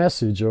 or the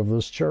message of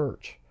this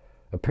church.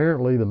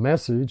 Apparently the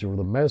message or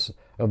the mess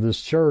of this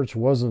church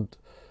wasn't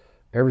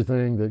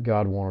everything that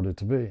God wanted it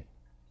to be.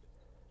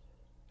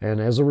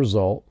 And as a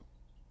result,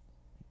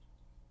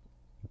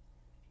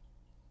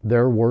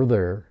 there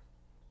were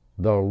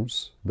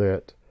those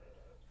that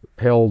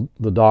held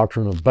to the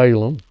doctrine of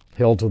Balaam,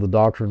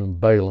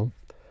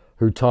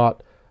 who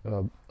taught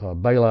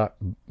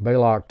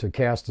Balak to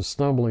cast a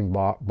stumbling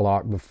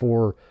block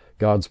before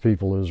God's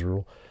people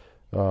Israel,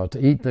 to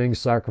eat things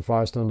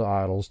sacrificed unto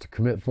idols, to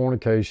commit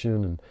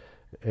fornication,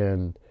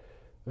 and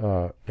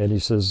he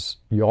says,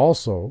 you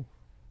also,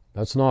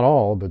 that's not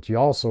all, but you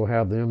also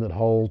have them that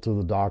hold to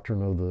the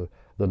doctrine of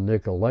the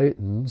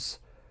Nicolaitans.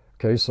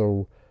 Okay,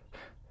 so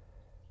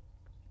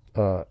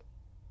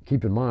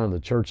keep in mind the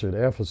church at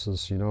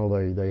Ephesus,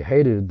 they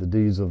hated the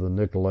deeds of the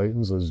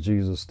Nicolaitans as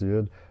Jesus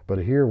did, but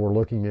here we're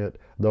looking at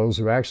those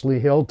who actually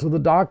held to the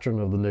doctrine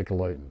of the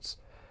Nicolaitans,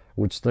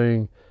 which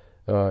thing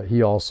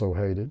he also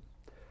hated.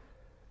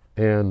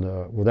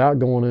 And without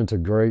going into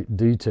great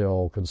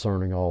detail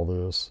concerning all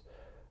this,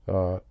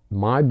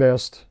 my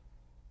best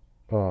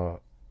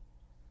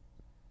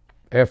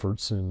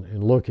efforts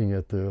in looking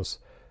at this,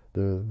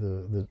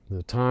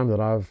 the time that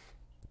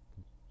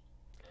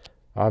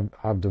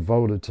I've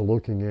devoted to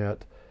looking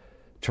at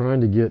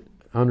trying to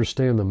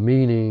understand the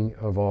meaning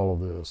of all of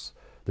this,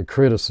 the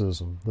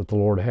criticism that the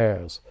Lord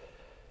has.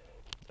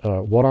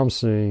 What I'm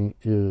seeing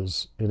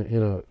is, in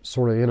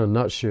a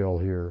nutshell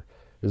here,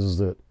 is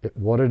that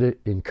what it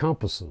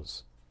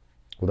encompasses,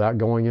 without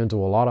going into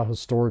a lot of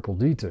historical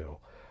detail,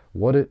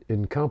 what it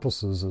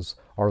encompasses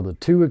are the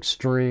two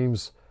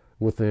extremes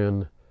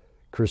within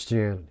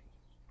Christianity.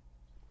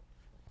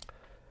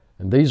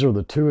 And these are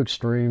the two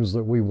extremes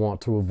that we want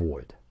to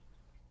avoid.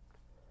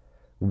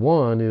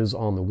 One is,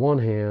 on the one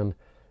hand,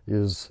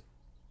 is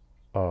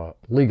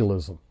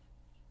legalism,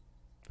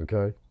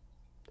 okay?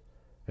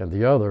 And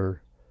the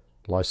other,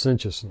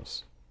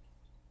 licentiousness.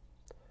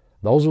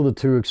 Those are the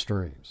two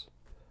extremes.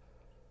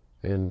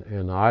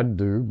 And I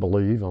do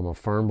believe, I'm a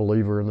firm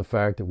believer in the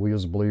fact that we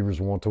as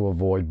believers want to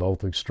avoid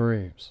both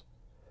extremes.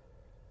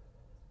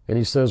 And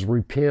he says,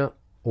 repent,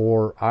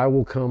 or I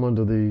will come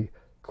unto thee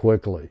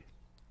quickly,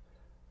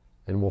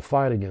 and will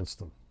fight against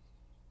them.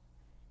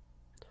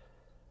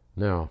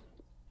 Now,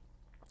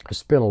 I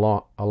spent a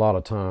lot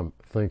of time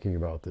thinking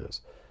about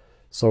this.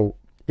 So,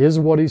 is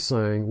what he's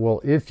saying, well,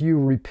 if you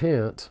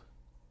repent,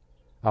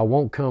 I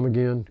won't come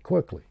again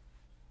quickly.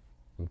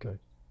 Okay.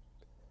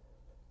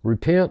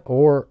 Repent,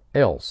 or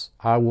else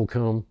I will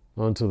come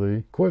unto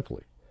thee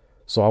quickly.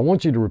 So I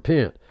want you to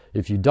repent.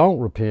 If you don't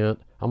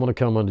repent, I'm going to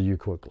come unto you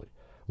quickly.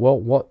 Well,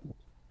 what?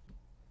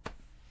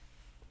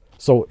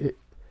 So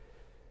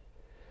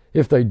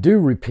if they do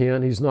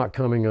repent, he's not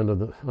coming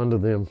unto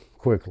them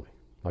quickly.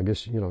 I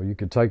guess, you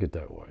could take it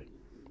that way.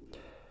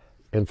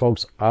 And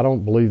folks, I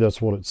don't believe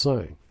that's what it's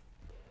saying.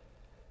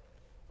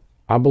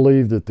 I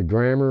believe that the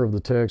grammar of the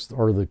text,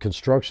 or the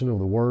construction of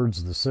the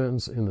words, the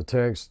sentence in the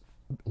text,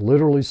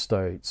 literally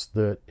states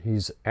that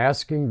he's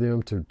asking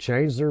them to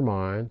change their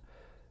mind.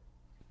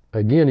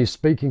 Again, he's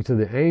speaking to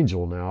the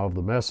angel now of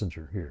the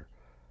messenger here.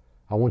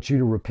 I want you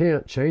to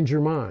repent, change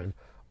your mind,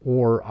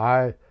 or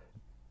I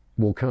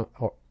will come.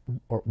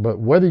 But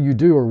whether you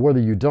do or whether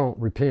you don't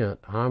repent,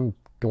 I'm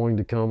going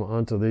to come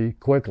unto thee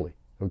quickly.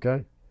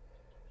 Okay?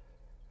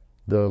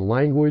 The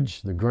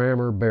language, the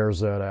grammar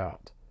bears that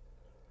out.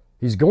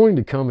 He's going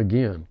to come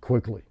again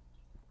quickly.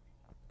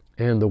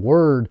 And the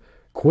word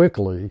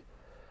quickly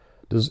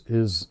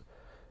is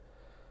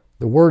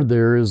the word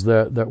there is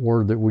that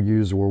word that we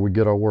use where we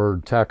get our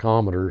word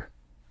tachometer,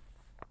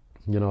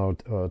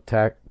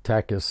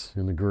 tachus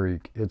in the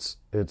Greek. It's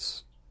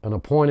an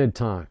appointed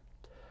time.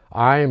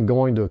 I am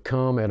going to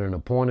come at an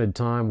appointed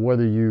time.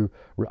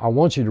 I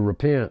want you to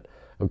repent,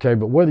 okay,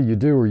 but whether you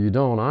do or you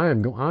don't,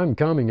 I'm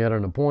coming at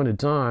an appointed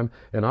time,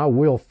 and I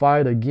will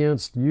fight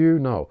against you.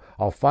 No,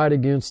 I'll fight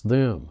against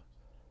them.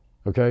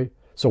 Okay?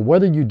 So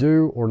whether you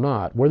do or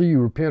not, whether you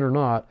repent or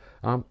not,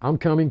 I'm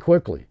coming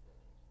quickly.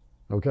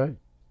 Okay?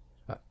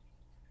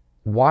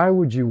 Why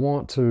would you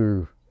want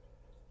to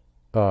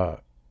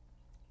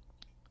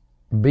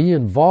be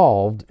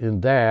involved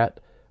in that?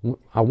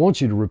 I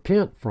want you to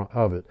repent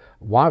of it.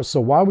 Why?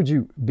 So why would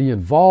you be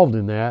involved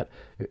in that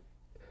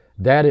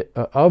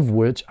of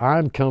which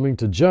I'm coming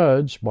to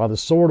judge by the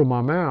sword of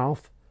my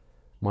mouth,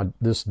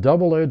 this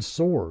double-edged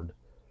sword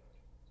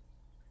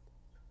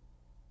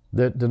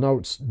that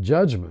denotes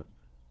judgment,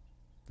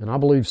 and I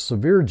believe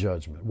severe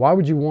judgment. Why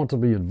would you want to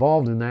be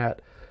involved in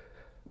that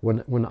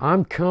when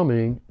I'm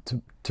coming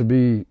to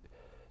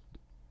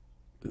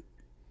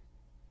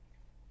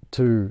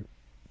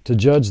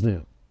judge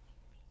them?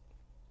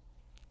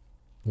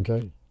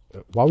 Okay?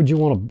 Why would you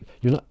want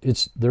to?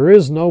 There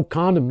is no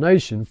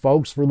condemnation,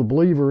 folks, for the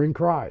believer in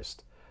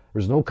Christ.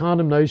 There's no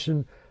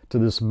condemnation to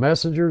this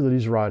messenger that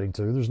he's writing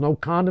to. There's no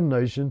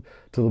condemnation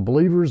to the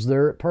believers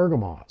there at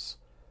Pergamos.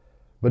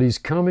 But he's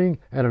coming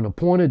at an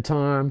appointed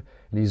time,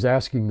 and he's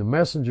asking the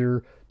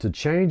messenger to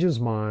change his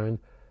mind,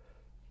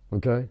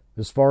 okay,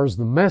 as far as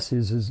the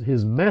message,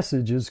 his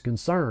message is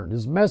concerned.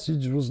 His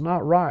message was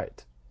not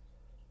right.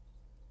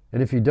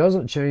 And if he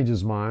doesn't change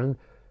his mind,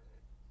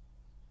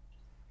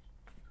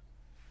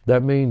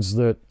 that means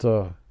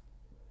that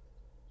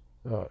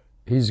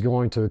he's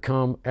going to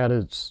come at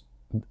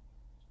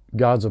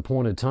God's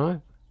appointed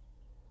time?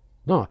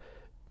 No.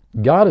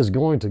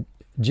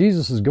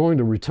 Jesus is going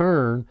to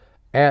return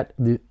at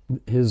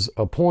his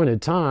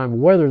appointed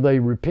time, whether they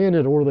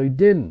repented or they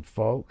didn't,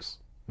 folks.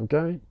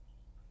 Okay?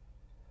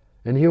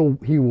 And he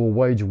will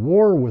wage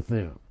war with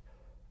them.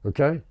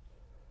 Okay?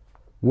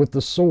 With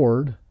the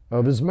sword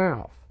of his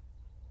mouth.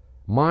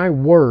 My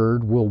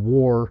word will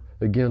war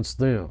against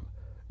them.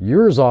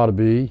 Yours ought to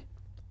be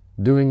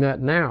doing that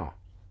now.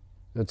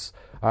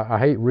 I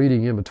hate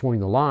reading in between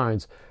the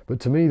lines, but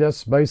to me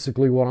that's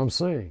basically what I'm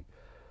saying.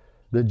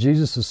 That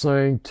Jesus is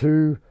saying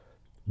to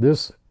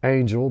this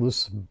angel,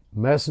 this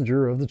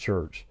messenger of the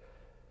church,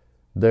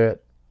 that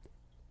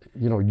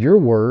your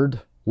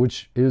word,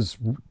 which is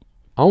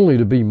only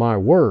to be my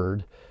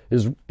word,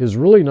 is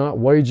really not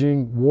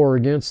waging war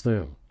against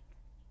them.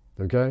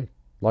 Okay?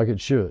 Like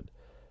it should.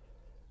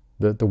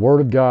 That the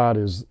word of God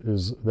is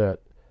that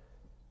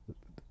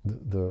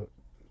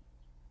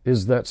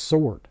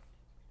sword,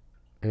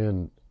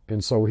 and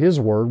so his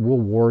word will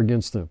war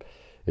against them.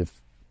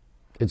 If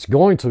it's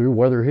going to,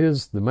 whether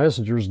the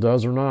messenger's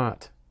does or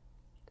not.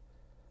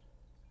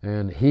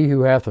 And he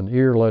who hath an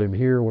ear, let him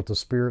hear what the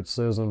Spirit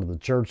says unto the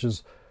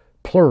churches,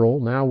 plural.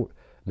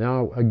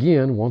 Now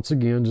again, once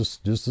again,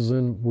 just as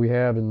we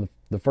have in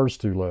the first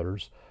two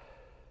letters,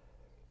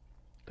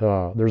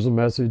 there's a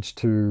message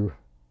to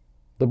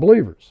the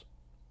believers,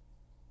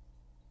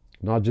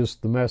 not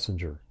just the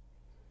messenger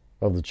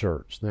of the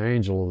church, the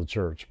angel of the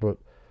church, but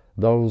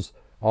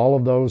all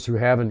of those who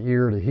have an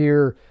ear to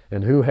hear.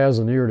 And who has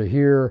an ear to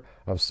hear?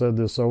 I've said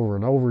this over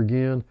and over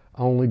again.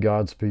 Only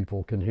God's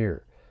people can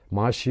hear.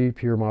 My sheep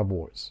hear my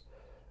voice.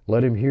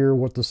 Let him hear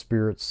what the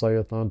Spirit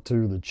saith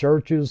unto the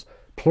churches,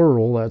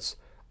 plural. That's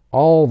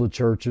all the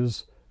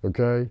churches.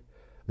 Okay,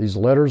 these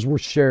letters were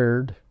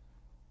shared.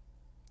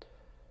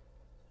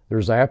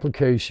 There's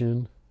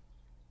application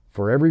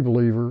for every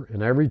believer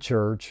in every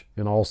church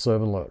in all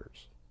 7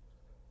 letters.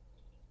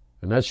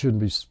 And that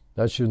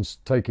shouldn't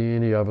take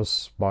any of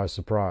us by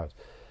surprise.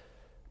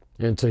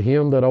 And to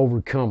him that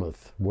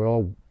overcometh,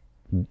 well,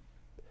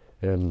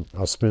 and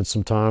I spent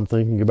some time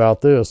thinking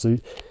about this,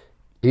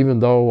 even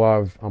though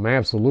I'm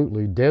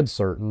absolutely dead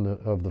certain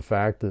of the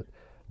fact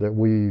that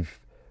we've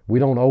We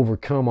don't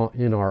overcome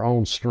in our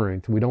own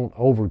strength. We don't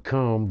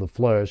overcome the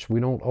flesh. We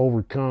don't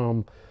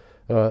overcome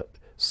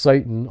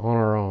Satan on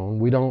our own.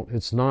 We don't.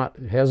 It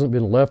hasn't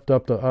been left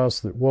up to us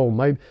that, well,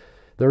 maybe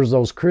there's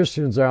those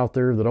Christians out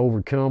there that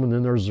overcome, and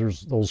then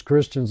there's those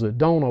Christians that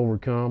don't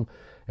overcome,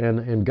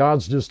 and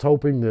God's just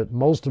hoping that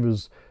most of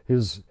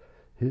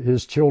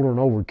his children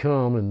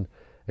overcome,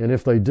 and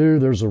if they do,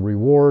 there's a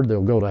reward.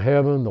 They'll go to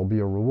heaven. There'll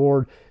be a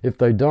reward. If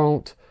they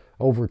don't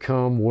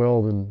overcome,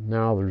 well, then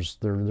now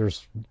they're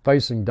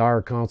facing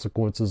dire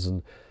consequences,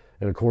 and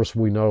of course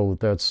we know that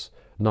that's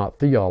not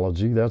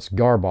theology, that's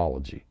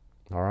garbology.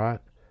 All right?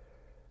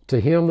 To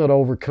him that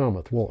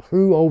overcometh. Well,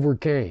 who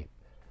overcame?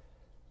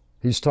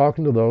 He's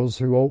talking to those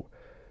to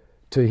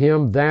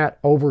him that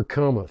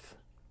overcometh.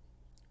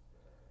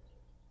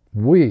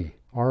 We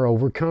are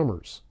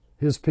overcomers.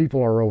 His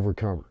people are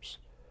overcomers.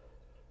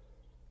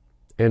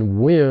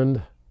 And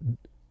when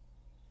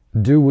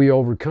do we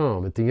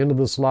overcome? At the end of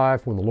this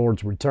life, when the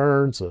Lord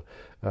returns,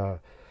 do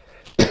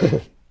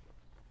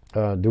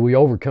we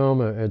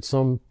overcome at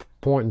some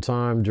point in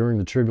time during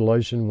the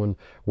tribulation when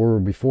we're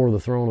before the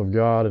throne of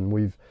God and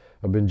we've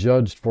been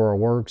judged for our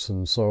works?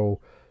 And so,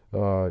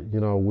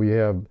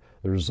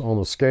 there's on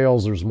the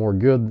scales, there's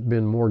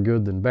been more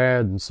good than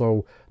bad, and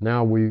so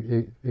now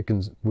we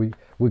can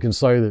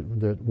say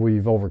that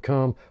we've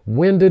overcome.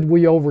 When did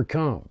we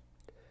overcome?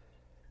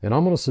 And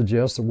I'm going to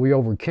suggest that we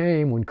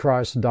overcame when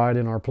Christ died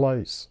in our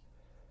place.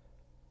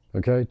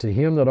 Okay, to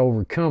him that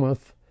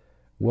overcometh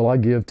will I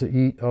give to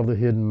eat of the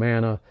hidden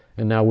manna.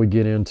 And now we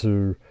get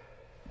into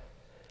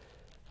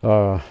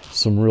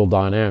some real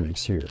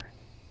dynamics here.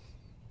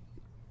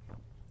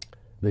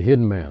 The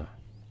hidden manna.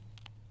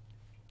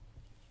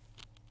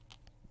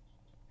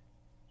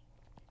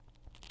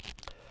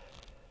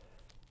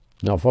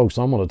 Now, folks,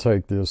 I'm going to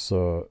take this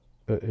in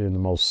the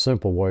most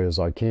simple way as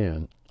I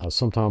can.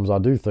 Sometimes I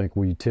do think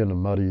we tend to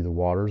muddy the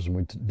waters, and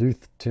we do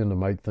tend to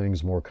make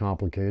things more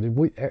complicated.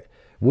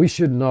 We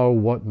should know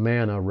what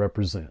manna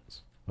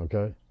represents.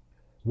 Okay,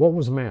 what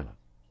was manna?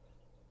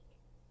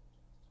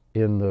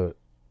 In the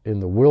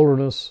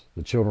wilderness,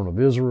 the children of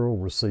Israel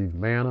received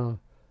manna.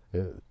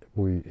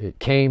 It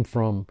came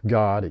from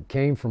God. It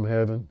came from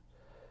heaven.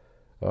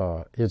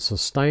 It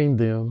sustained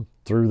them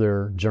through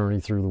their journey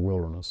through the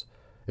wilderness.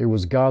 It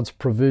was God's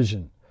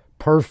provision,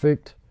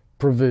 perfect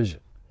provision.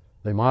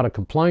 They might have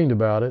complained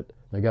about it.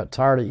 They got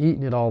tired of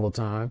eating it all the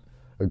time.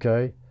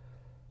 Okay?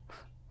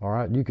 All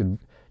right?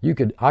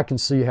 I can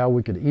see how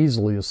we could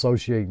easily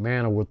associate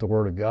manna with the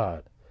Word of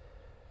God.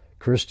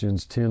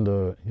 Christians tend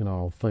to,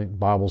 think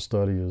Bible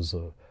study is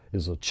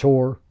a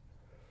chore,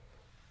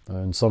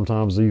 and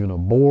sometimes even a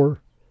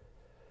bore.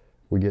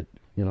 We get,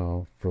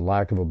 for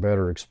lack of a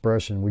better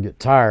expression, we get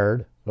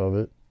tired of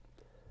it.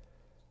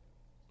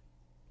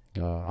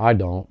 I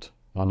don't.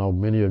 I know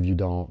many of you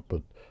don't,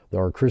 but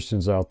there are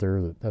Christians out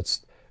there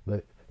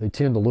they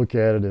tend to look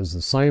at it as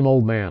the same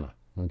old manna,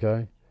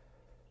 okay?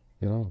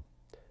 And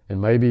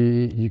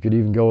maybe you could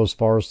even go as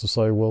far as to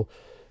say, well,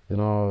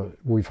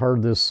 we've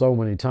heard this so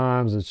many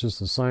times, it's just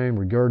the same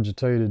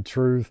regurgitated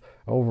truth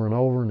over and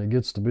over, and it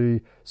gets to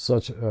be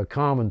such a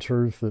common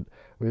truth that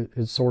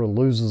it sort of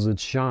loses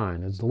its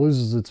shine, it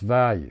loses its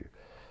value.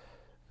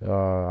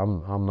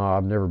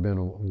 I've never been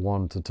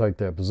one to take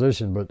that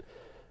position,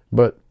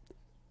 but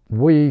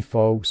we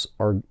folks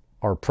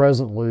are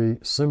presently,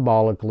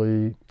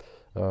 symbolically,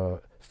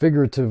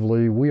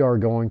 figuratively, we are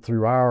going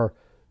through our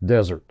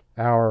desert,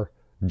 our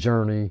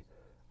journey,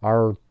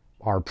 our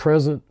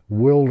present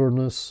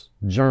wilderness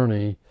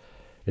journey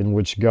in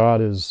which God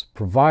is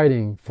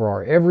providing for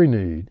our every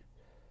need,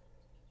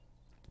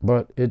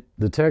 but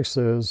the text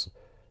says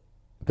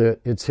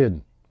that it's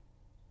hidden.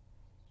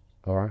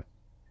 All right?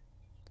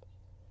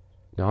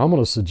 Now I'm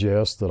going to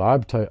suggest that I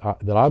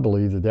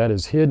believe that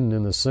is hidden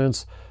in the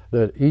sense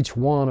that each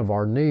one of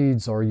our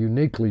needs are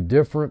uniquely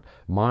different.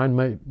 Mine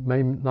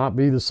may not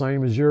be the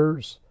same as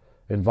yours,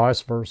 and vice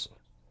versa.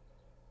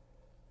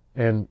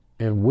 And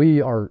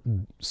we are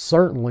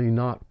certainly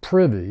not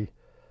privy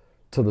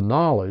to the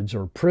knowledge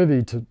or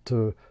privy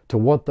to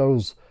what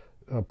those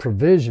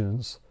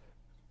provisions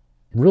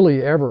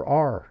really ever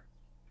are.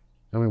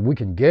 I mean, we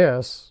can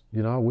guess,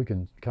 we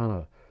can kind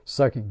of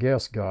second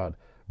guess God,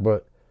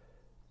 but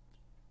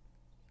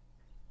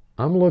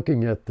I'm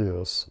looking at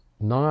this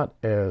not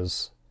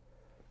as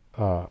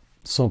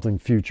something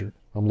future.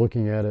 I'm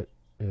looking at it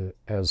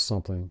as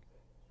something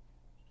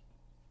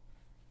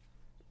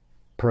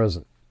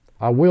present.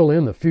 I will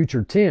in the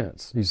future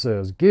tense, he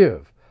says,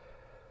 give.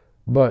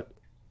 But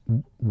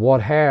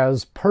what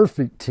has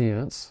perfect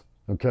tense,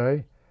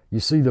 okay? You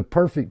see the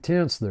perfect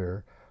tense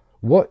there.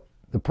 What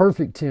the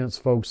perfect tense,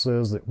 folks,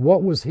 says that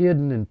what was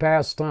hidden in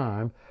past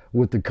time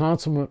with the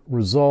consummate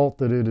result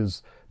that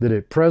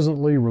it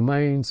presently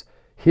remains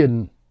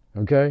hidden,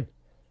 okay?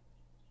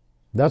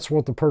 That's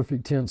what the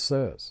perfect tense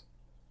says.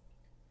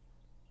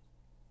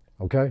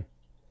 Okay?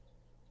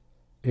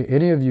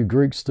 Any of you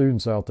Greek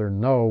students out there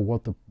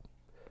know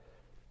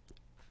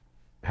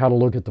how to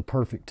look at the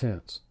perfect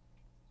tense.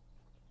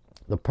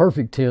 The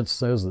perfect tense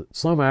says that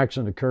some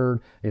action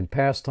occurred in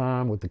past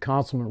time with the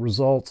consummate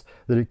results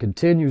that it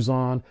continues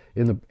on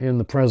in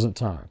the present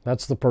time.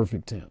 That's the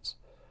perfect tense.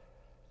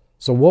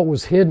 So what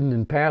was hidden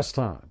in past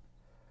time?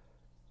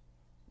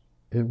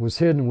 It was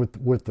hidden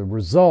with the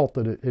result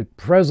that it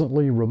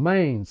presently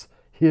remains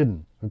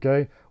hidden.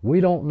 Okay? We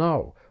don't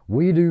know.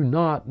 We do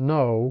not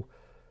know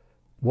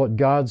what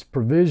God's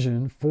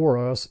provision for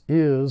us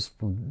is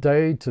from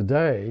day to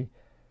day.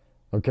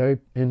 Okay?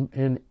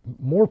 And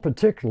more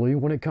particularly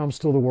when it comes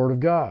to the Word of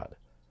God.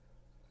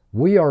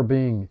 We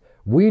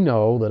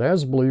know that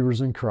as believers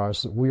in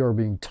Christ that we are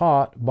being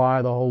taught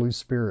by the Holy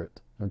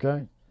Spirit.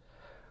 Okay?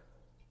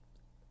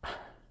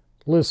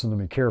 Listen to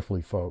me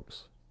carefully,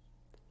 folks.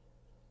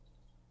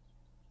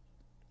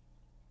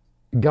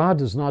 God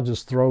does not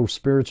just throw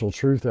spiritual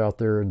truth out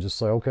there and just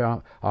say, okay,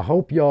 I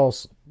hope y'all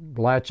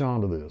latch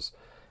onto this.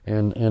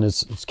 And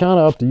it's kind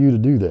of up to you to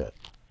do that.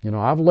 You know,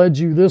 I've led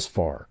you this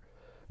far,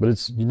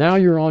 but now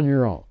you're on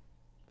your own.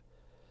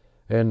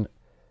 And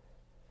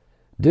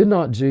did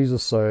not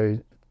Jesus say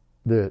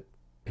that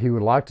he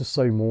would like to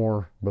say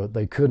more, but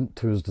they couldn't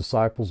to his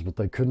disciples, but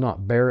they could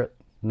not bear it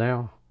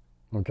now?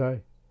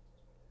 Okay?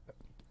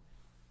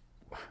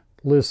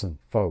 Listen,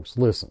 folks,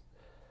 listen.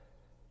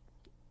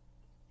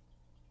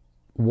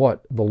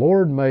 What the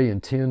Lord may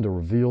intend to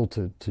reveal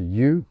to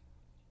you,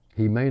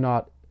 he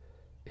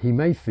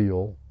may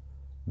feel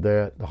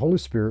that the Holy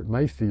Spirit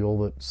may feel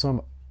that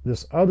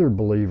this other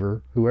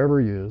believer, whoever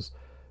he is,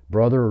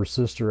 brother or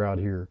sister out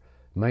here,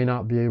 may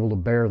not be able to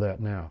bear that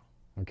now.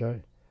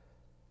 Okay?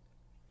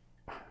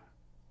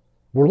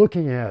 We're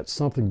looking at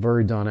something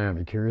very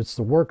dynamic here. It's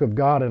the work of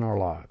God in our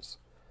lives.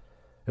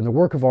 And the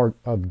work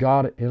of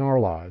God in our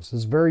lives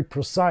is very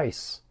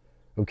precise.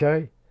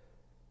 Okay?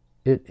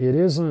 It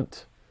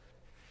isn't...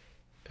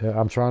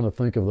 I'm trying to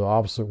think of the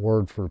opposite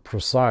word for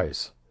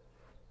precise.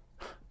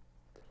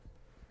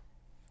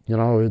 You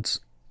know,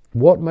 it's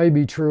what may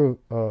be true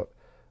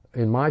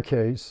in my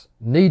case,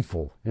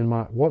 needful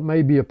what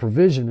may be a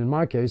provision in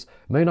my case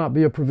may not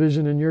be a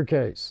provision in your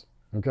case.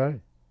 Okay?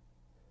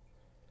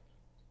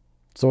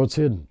 So it's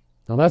hidden.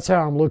 Now that's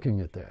how I'm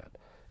looking at that.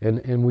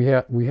 And we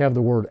have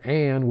the word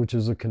and, which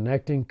is a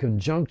connecting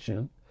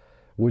conjunction,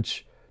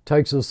 which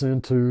takes us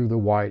into the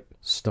white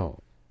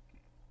stone.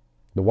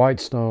 The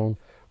white stone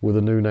with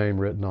a new name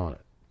written on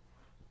it.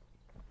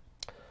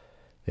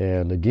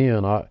 And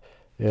again, I'll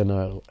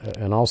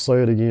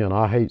say it again,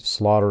 I hate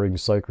slaughtering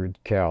sacred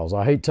cows.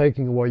 I hate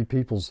taking away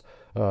people's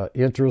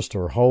interest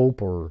or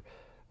hope or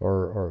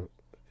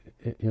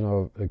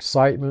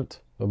excitement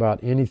about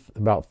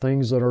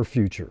things that are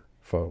future,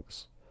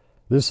 folks.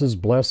 This is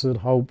blessed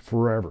hope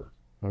forever.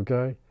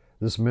 Okay?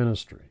 This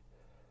ministry.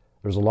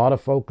 There's a lot of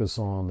focus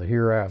on the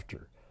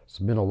hereafter. There's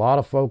been a lot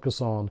of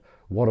focus on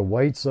what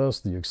awaits us,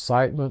 the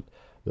excitement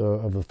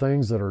of the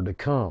things that are to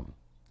come,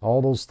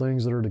 all those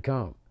things that are to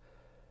come.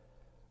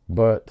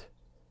 But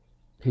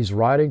he's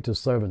writing to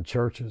 7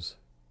 churches.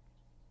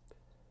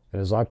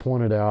 And as I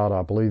pointed out,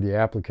 I believe the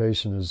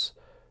application is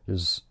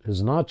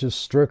not just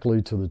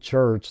strictly to the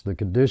church, the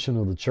condition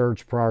of the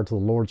church prior to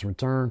the Lord's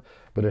return,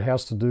 but it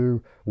has to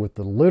do with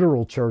the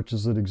literal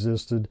churches that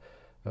existed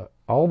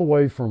all the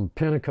way from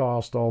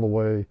Pentecost all the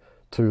way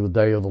to the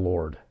day of the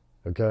Lord.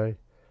 Okay?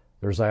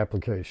 There's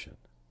application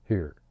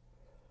here.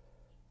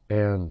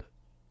 And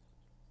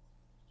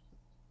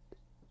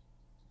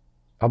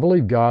I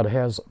believe God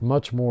has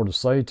much more to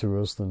say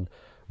to us than,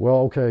 well,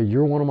 okay,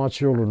 you're one of my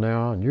children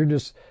now, and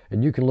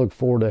you can look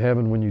forward to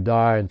heaven when you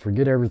die and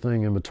forget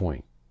everything in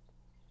between.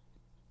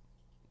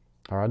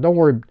 All right, don't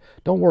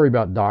worry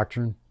about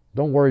doctrine.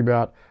 Don't worry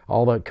about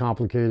all that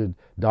complicated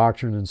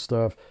doctrine and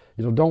stuff.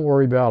 Don't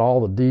worry about all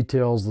the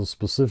details, the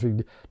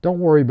specific. Don't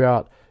worry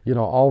about,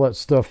 all that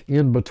stuff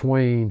in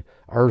between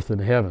earth and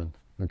heaven,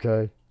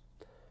 okay?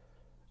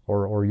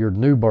 Or your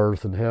new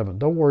birth in heaven.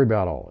 Don't worry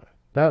about all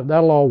that.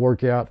 That'll all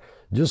work out.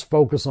 Just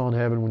focus on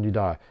heaven when you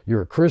die.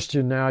 You're a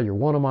Christian now. You're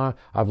one of mine.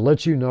 I've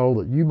let you know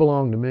that you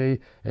belong to me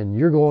and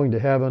you're going to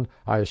heaven.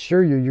 I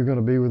assure you, you're going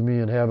to be with me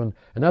in heaven.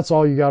 And that's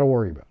all you got to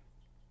worry about.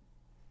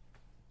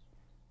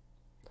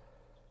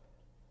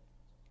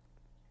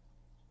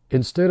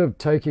 Instead of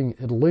taking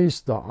at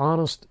least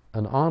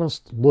an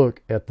honest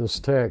look at this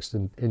text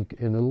and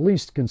at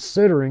least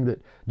considering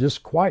that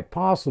just quite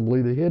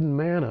possibly the hidden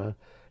manna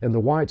and the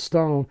white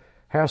stone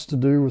has to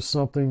do with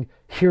something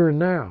here and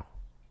now.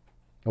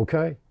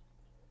 Okay?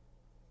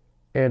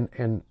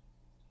 And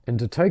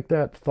to take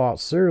that thought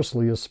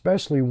seriously,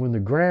 especially when the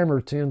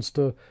grammar tends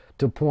to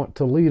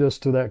lead us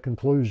to that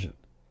conclusion.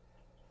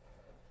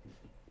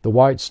 The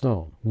white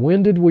stone.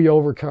 When did we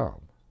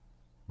overcome?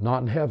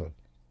 Not in heaven.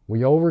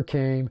 We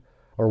overcame,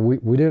 or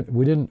we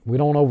don't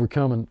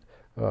overcome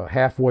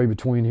halfway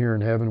between here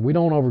and heaven. We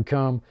don't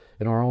overcome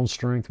in our own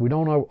strength. We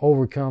don't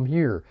overcome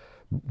here.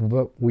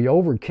 But we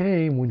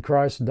overcame when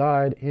Christ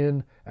died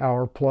in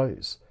our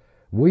place.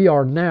 We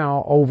are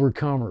now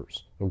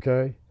overcomers,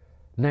 okay?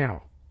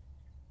 Now,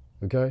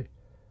 okay?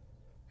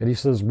 And he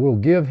says, we'll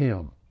give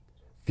him,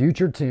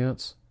 future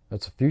tense,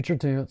 that's a future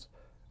tense,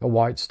 a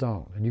white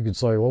stone. And you could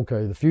say,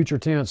 okay, the future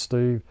tense,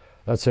 Steve,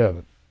 That's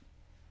heaven.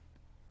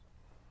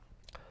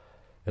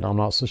 And I'm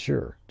not so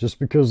sure. Just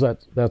because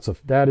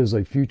that is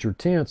a future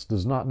tense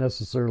does not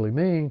necessarily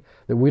mean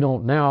that we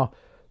don't now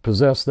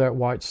possess that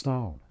white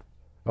stone.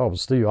 Oh, but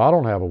Steve, I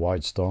don't have a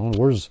white stone.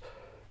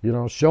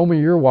 Show me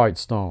your white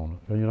stone.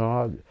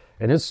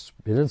 And it's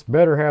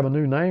better have a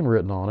new name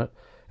written on it.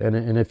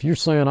 And if you're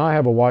saying I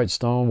have a white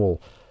stone,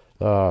 well,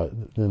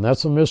 then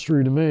that's a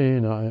mystery to me,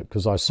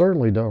 because I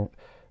certainly don't.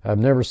 I've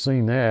never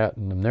seen that,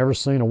 and I've never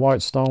seen a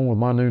white stone with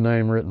my new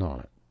name written on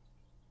it.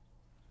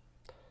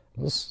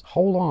 Let's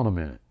hold on a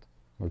minute,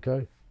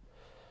 okay?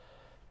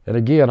 And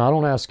again, I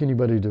don't ask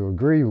anybody to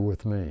agree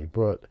with me,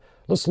 but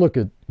let's look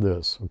at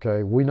this,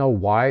 okay? We know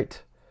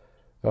white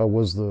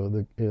was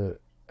it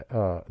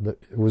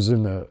was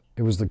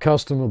the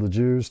custom of the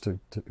Jews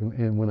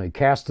and when they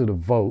casted a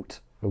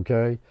vote,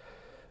 okay?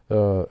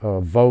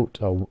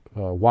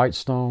 White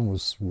stone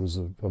was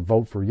a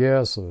vote for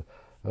yes.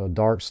 A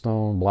dark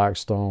stone, black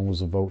stone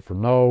was a vote for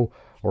no,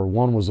 or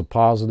one was a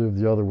positive,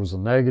 the other was a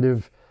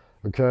negative.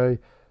 Okay,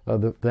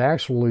 the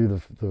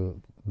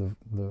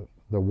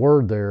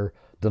word there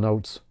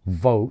denotes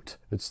vote.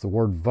 It's the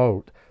word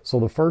vote. So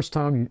the first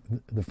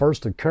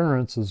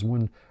occurrence is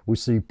when we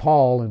see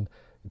Paul and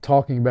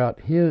talking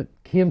about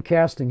him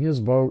casting his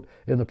vote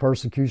in the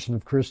persecution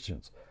of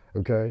Christians.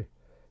 Okay,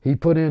 he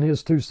put in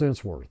his 2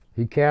 cents worth.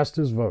 He cast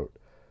his vote.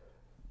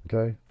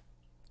 Okay.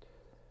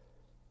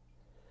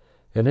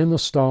 And in the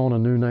stone a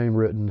new name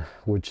written,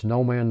 which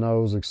no man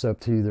knows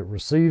except he that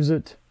receives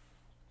it.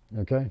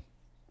 Okay?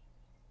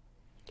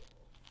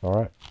 All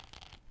right.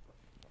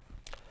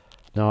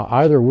 Now,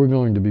 either we're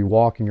going to be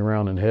walking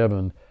around in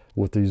heaven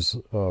with these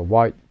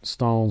white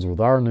stones with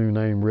our new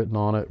name written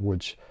on it,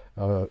 which,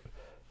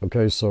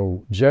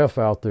 so Jeff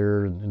out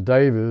there, and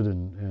David,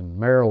 and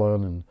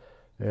Marilyn,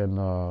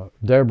 and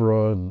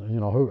Deborah, and,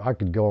 who I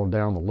could go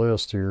down the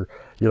list here,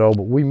 but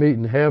we meet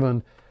in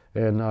heaven.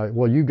 And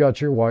you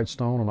got your white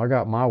stone, and I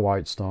got my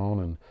white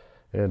stone,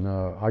 and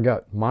I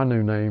got my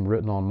new name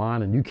written on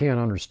mine, and you can't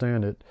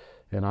understand it,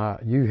 and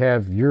you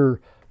have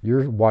your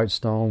white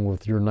stone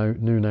with your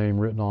new name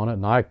written on it,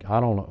 and I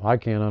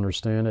can't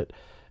understand it,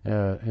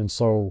 and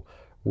so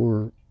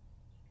we're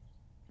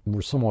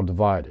somewhat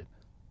divided.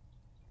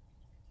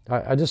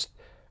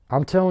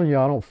 I'm telling you,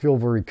 I don't feel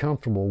very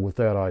comfortable with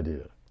that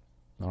idea.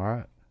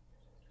 All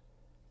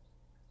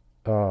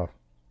right.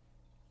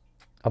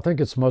 I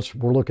think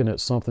we're looking at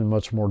something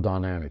much more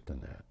dynamic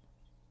than that.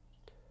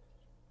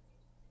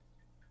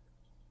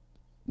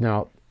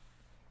 Now,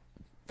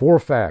 for a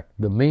fact,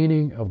 the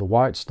meaning of the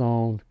white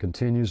stone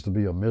continues to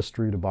be a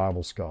mystery to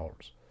Bible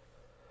scholars.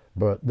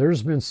 But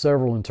there's been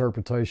several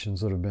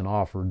interpretations that have been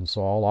offered, and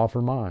so I'll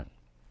offer mine.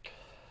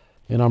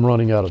 And I'm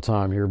running out of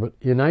time here, but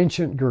in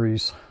ancient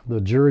Greece, the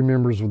jury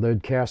members,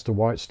 they'd cast a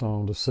white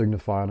stone to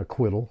signify an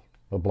acquittal.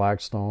 A black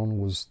stone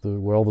was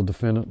the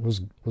defendant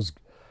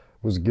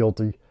was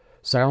guilty.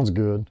 Sounds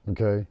good,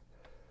 okay?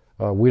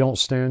 We don't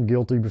stand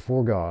guilty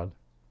before God.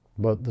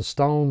 But the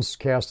stones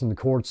cast in the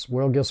courts,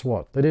 well, guess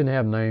what? They didn't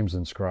have names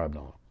inscribed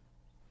on them.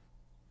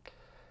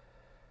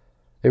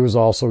 It was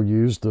also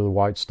used, the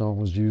white stone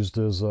was used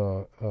as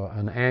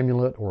an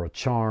amulet or a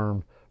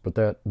charm, but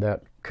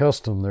that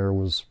custom there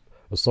was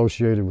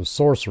associated with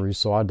sorcery,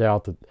 so I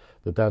doubt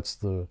that's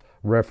the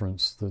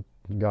reference that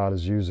God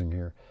is using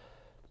here.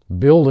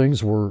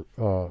 Buildings were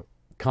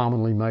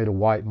commonly made of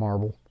white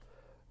marble.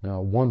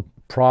 Now, one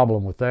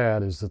problem with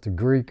that is that the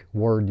Greek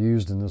word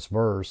used in this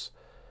verse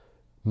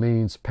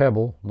means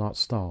pebble, not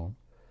stone.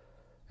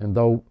 And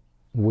though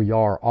we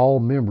are all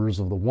members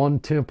of the one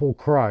temple,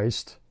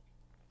 Christ,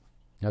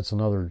 that's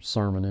another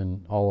sermon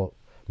in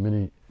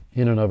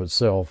and of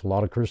itself. A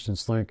lot of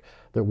Christians think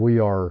that we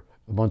are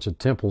a bunch of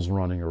temples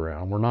running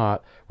around. We're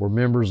not. We're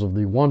members of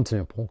the one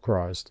temple,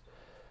 Christ.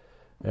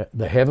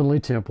 The heavenly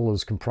temple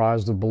is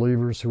comprised of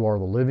believers who are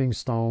the living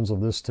stones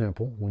of this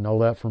temple. We know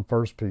that from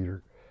 1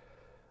 Peter.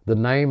 The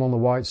name on the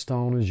white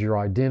stone is your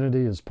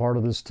identity as part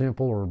of this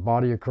temple or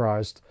body of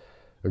Christ.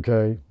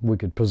 Okay, we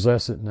could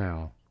possess it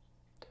now.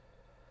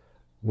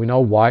 We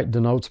know white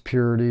denotes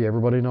purity.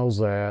 Everybody knows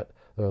that.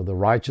 The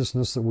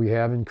righteousness that we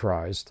have in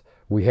Christ,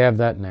 we have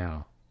that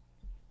now.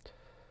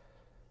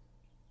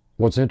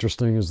 What's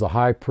interesting is the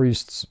high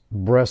priest's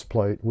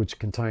breastplate, which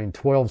contained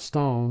 12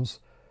 stones,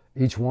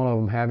 each one of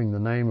them having the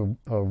name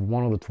of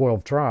one of the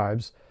 12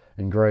 tribes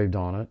engraved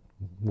on it,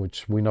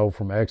 which we know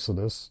from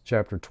Exodus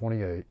chapter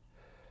 28.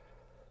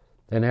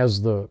 And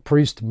as the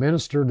priest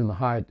ministered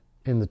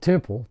in the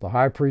temple, the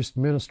high priest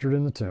ministered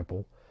in the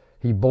temple,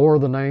 he bore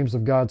the names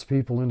of God's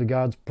people into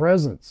God's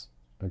presence.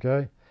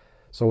 Okay?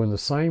 So in the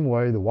same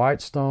way, the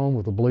white stone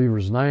with the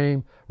believer's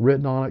name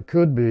written on it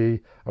could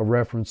be a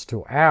reference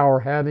to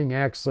our having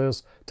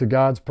access to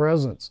God's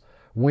presence.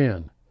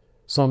 When?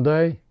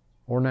 Someday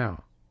or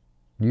now?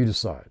 You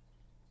decide.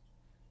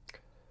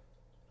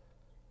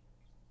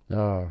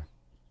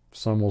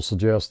 Some will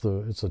suggest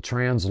it's a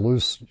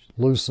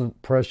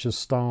translucent, precious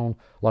stone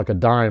like a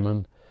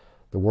diamond.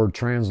 The word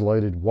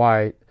translated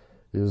white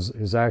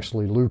is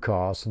actually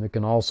leukos, and it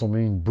can also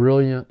mean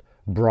brilliant,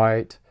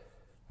 bright.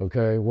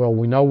 Okay, well,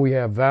 we know we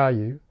have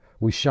value.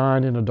 We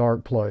shine in a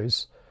dark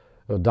place.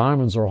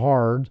 Diamonds are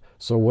hard,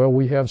 so well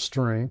we have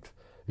strength.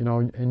 You know,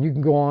 and you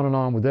can go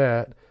on with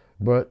that,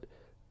 but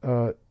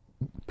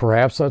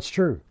perhaps that's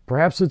true.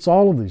 Perhaps it's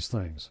all of these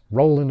things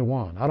rolled into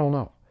one. I don't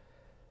know.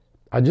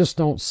 I just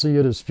don't see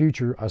it as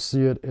future. I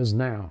see it as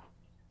now.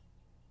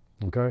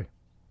 Okay?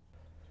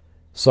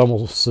 Some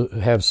will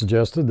have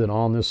suggested that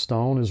on this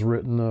stone is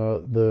written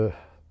the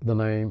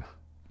name.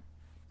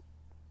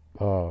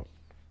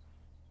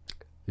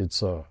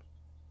 It's of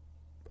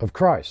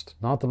Christ,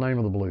 not the name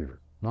of the believer,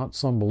 not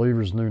some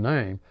believer's new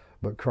name,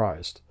 but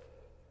Christ.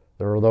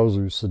 There are those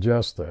who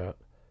suggest that.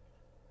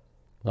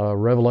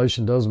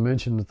 Revelation does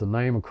mention that the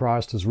name of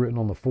Christ is written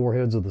on the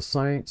foreheads of the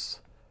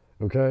saints.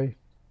 Okay?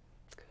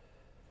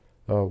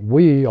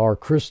 We are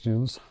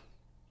Christians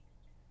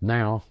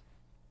now.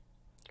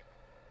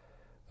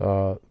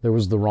 There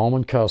was the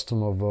Roman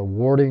custom of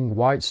awarding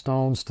white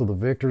stones to the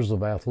victors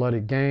of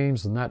athletic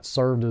games, and that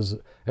served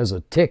as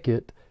a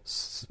ticket,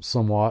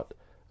 somewhat,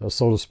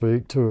 so to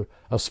speak, to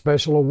a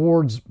special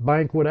awards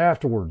banquet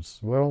afterwards.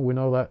 Well, we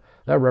know that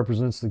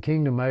represents the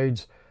kingdom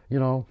age. You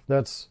know,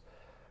 that's,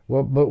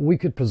 well, but we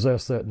could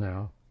possess that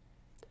now.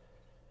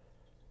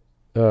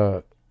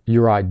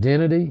 Your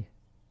identity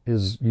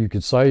is, you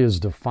could say, is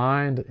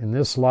defined in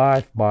this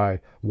life by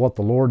what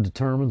the Lord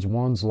determines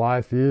one's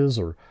life is,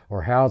 or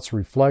how it's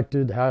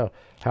reflected,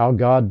 how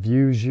God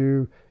views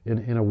you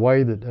in a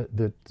way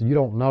that you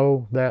don't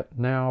know that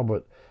now,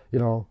 but you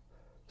know,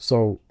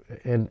 so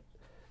and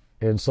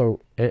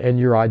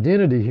your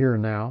identity here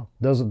and now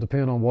doesn't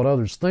depend on what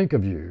others think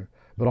of you,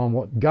 but on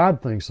what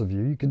God thinks of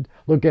you. You can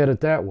look at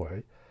it that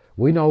way.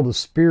 We know the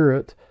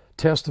Spirit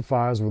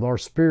testifies with our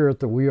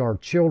spirit that we are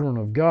children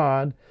of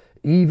God,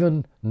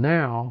 even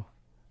now.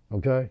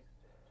 Okay?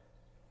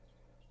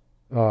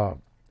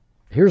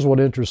 Here's what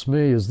interests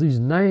me is these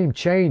name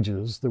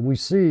changes that we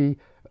see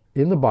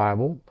in the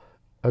Bible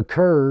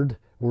occurred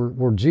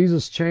where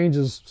Jesus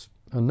changes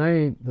a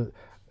name,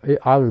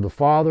 either the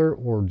Father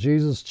or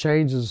Jesus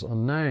changes a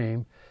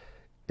name,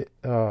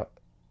 the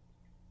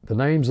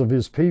names of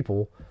his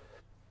people,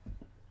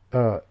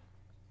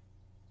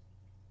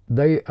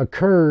 they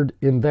occurred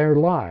in their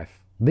life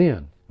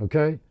then,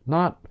 okay?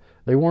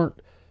 They weren't,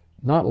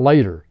 not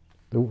later.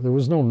 There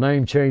was no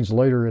name change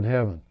later in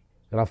heaven.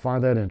 And I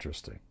find that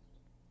interesting.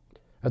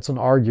 That's an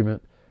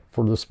argument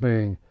for this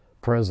being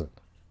present.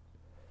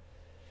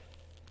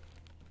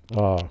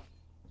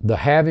 The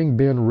having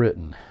been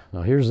written.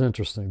 Now here's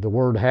interesting. The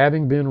word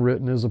having been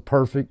written is a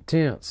perfect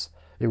tense.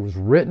 It was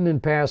written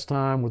in past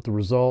time with the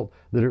result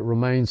that it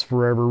remains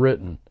forever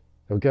written.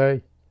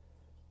 Okay?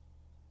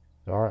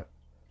 All right.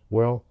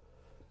 Well,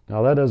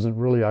 now that doesn't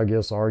really, I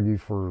guess, argue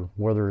for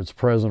whether it's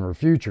present or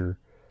future.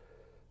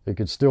 It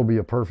could still be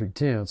a perfect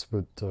tense,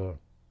 but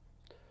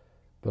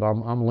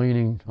I'm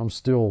leaning,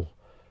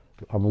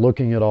 I'm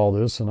looking at all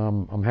this, and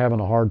I'm having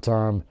a hard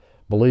time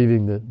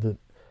believing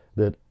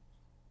that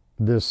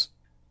this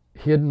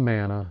hidden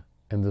manna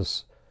and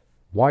this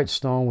white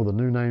stone with a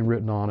new name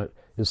written on it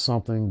is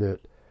something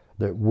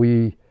that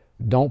we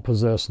don't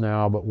possess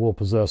now, but will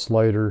possess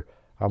later.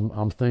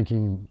 I'm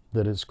thinking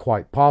that it's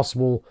quite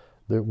possible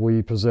that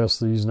we possess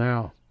these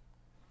now.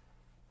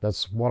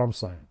 That's what I'm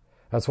saying.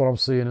 That's what I'm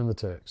seeing in the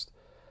text.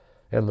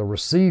 And the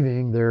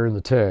receiving there in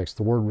the text,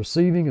 the word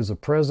receiving is a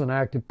present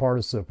active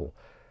participle.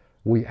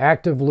 We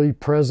actively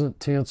present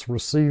tense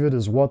receive it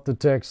is what the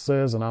text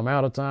says, and I'm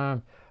out of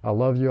time. I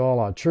love you all.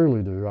 I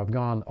truly do. I've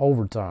gone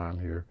over time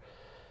here.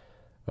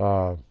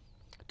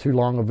 Too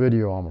long a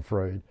video, I'm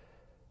afraid.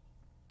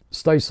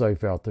 Stay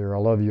safe out there. I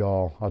love you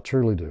all. I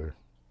truly do.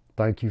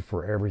 Thank you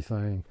for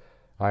everything.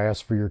 I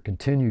ask for your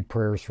continued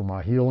prayers for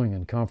my healing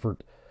and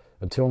comfort.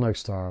 Until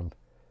next time,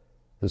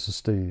 this is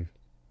Steve.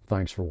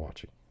 Thanks for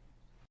watching.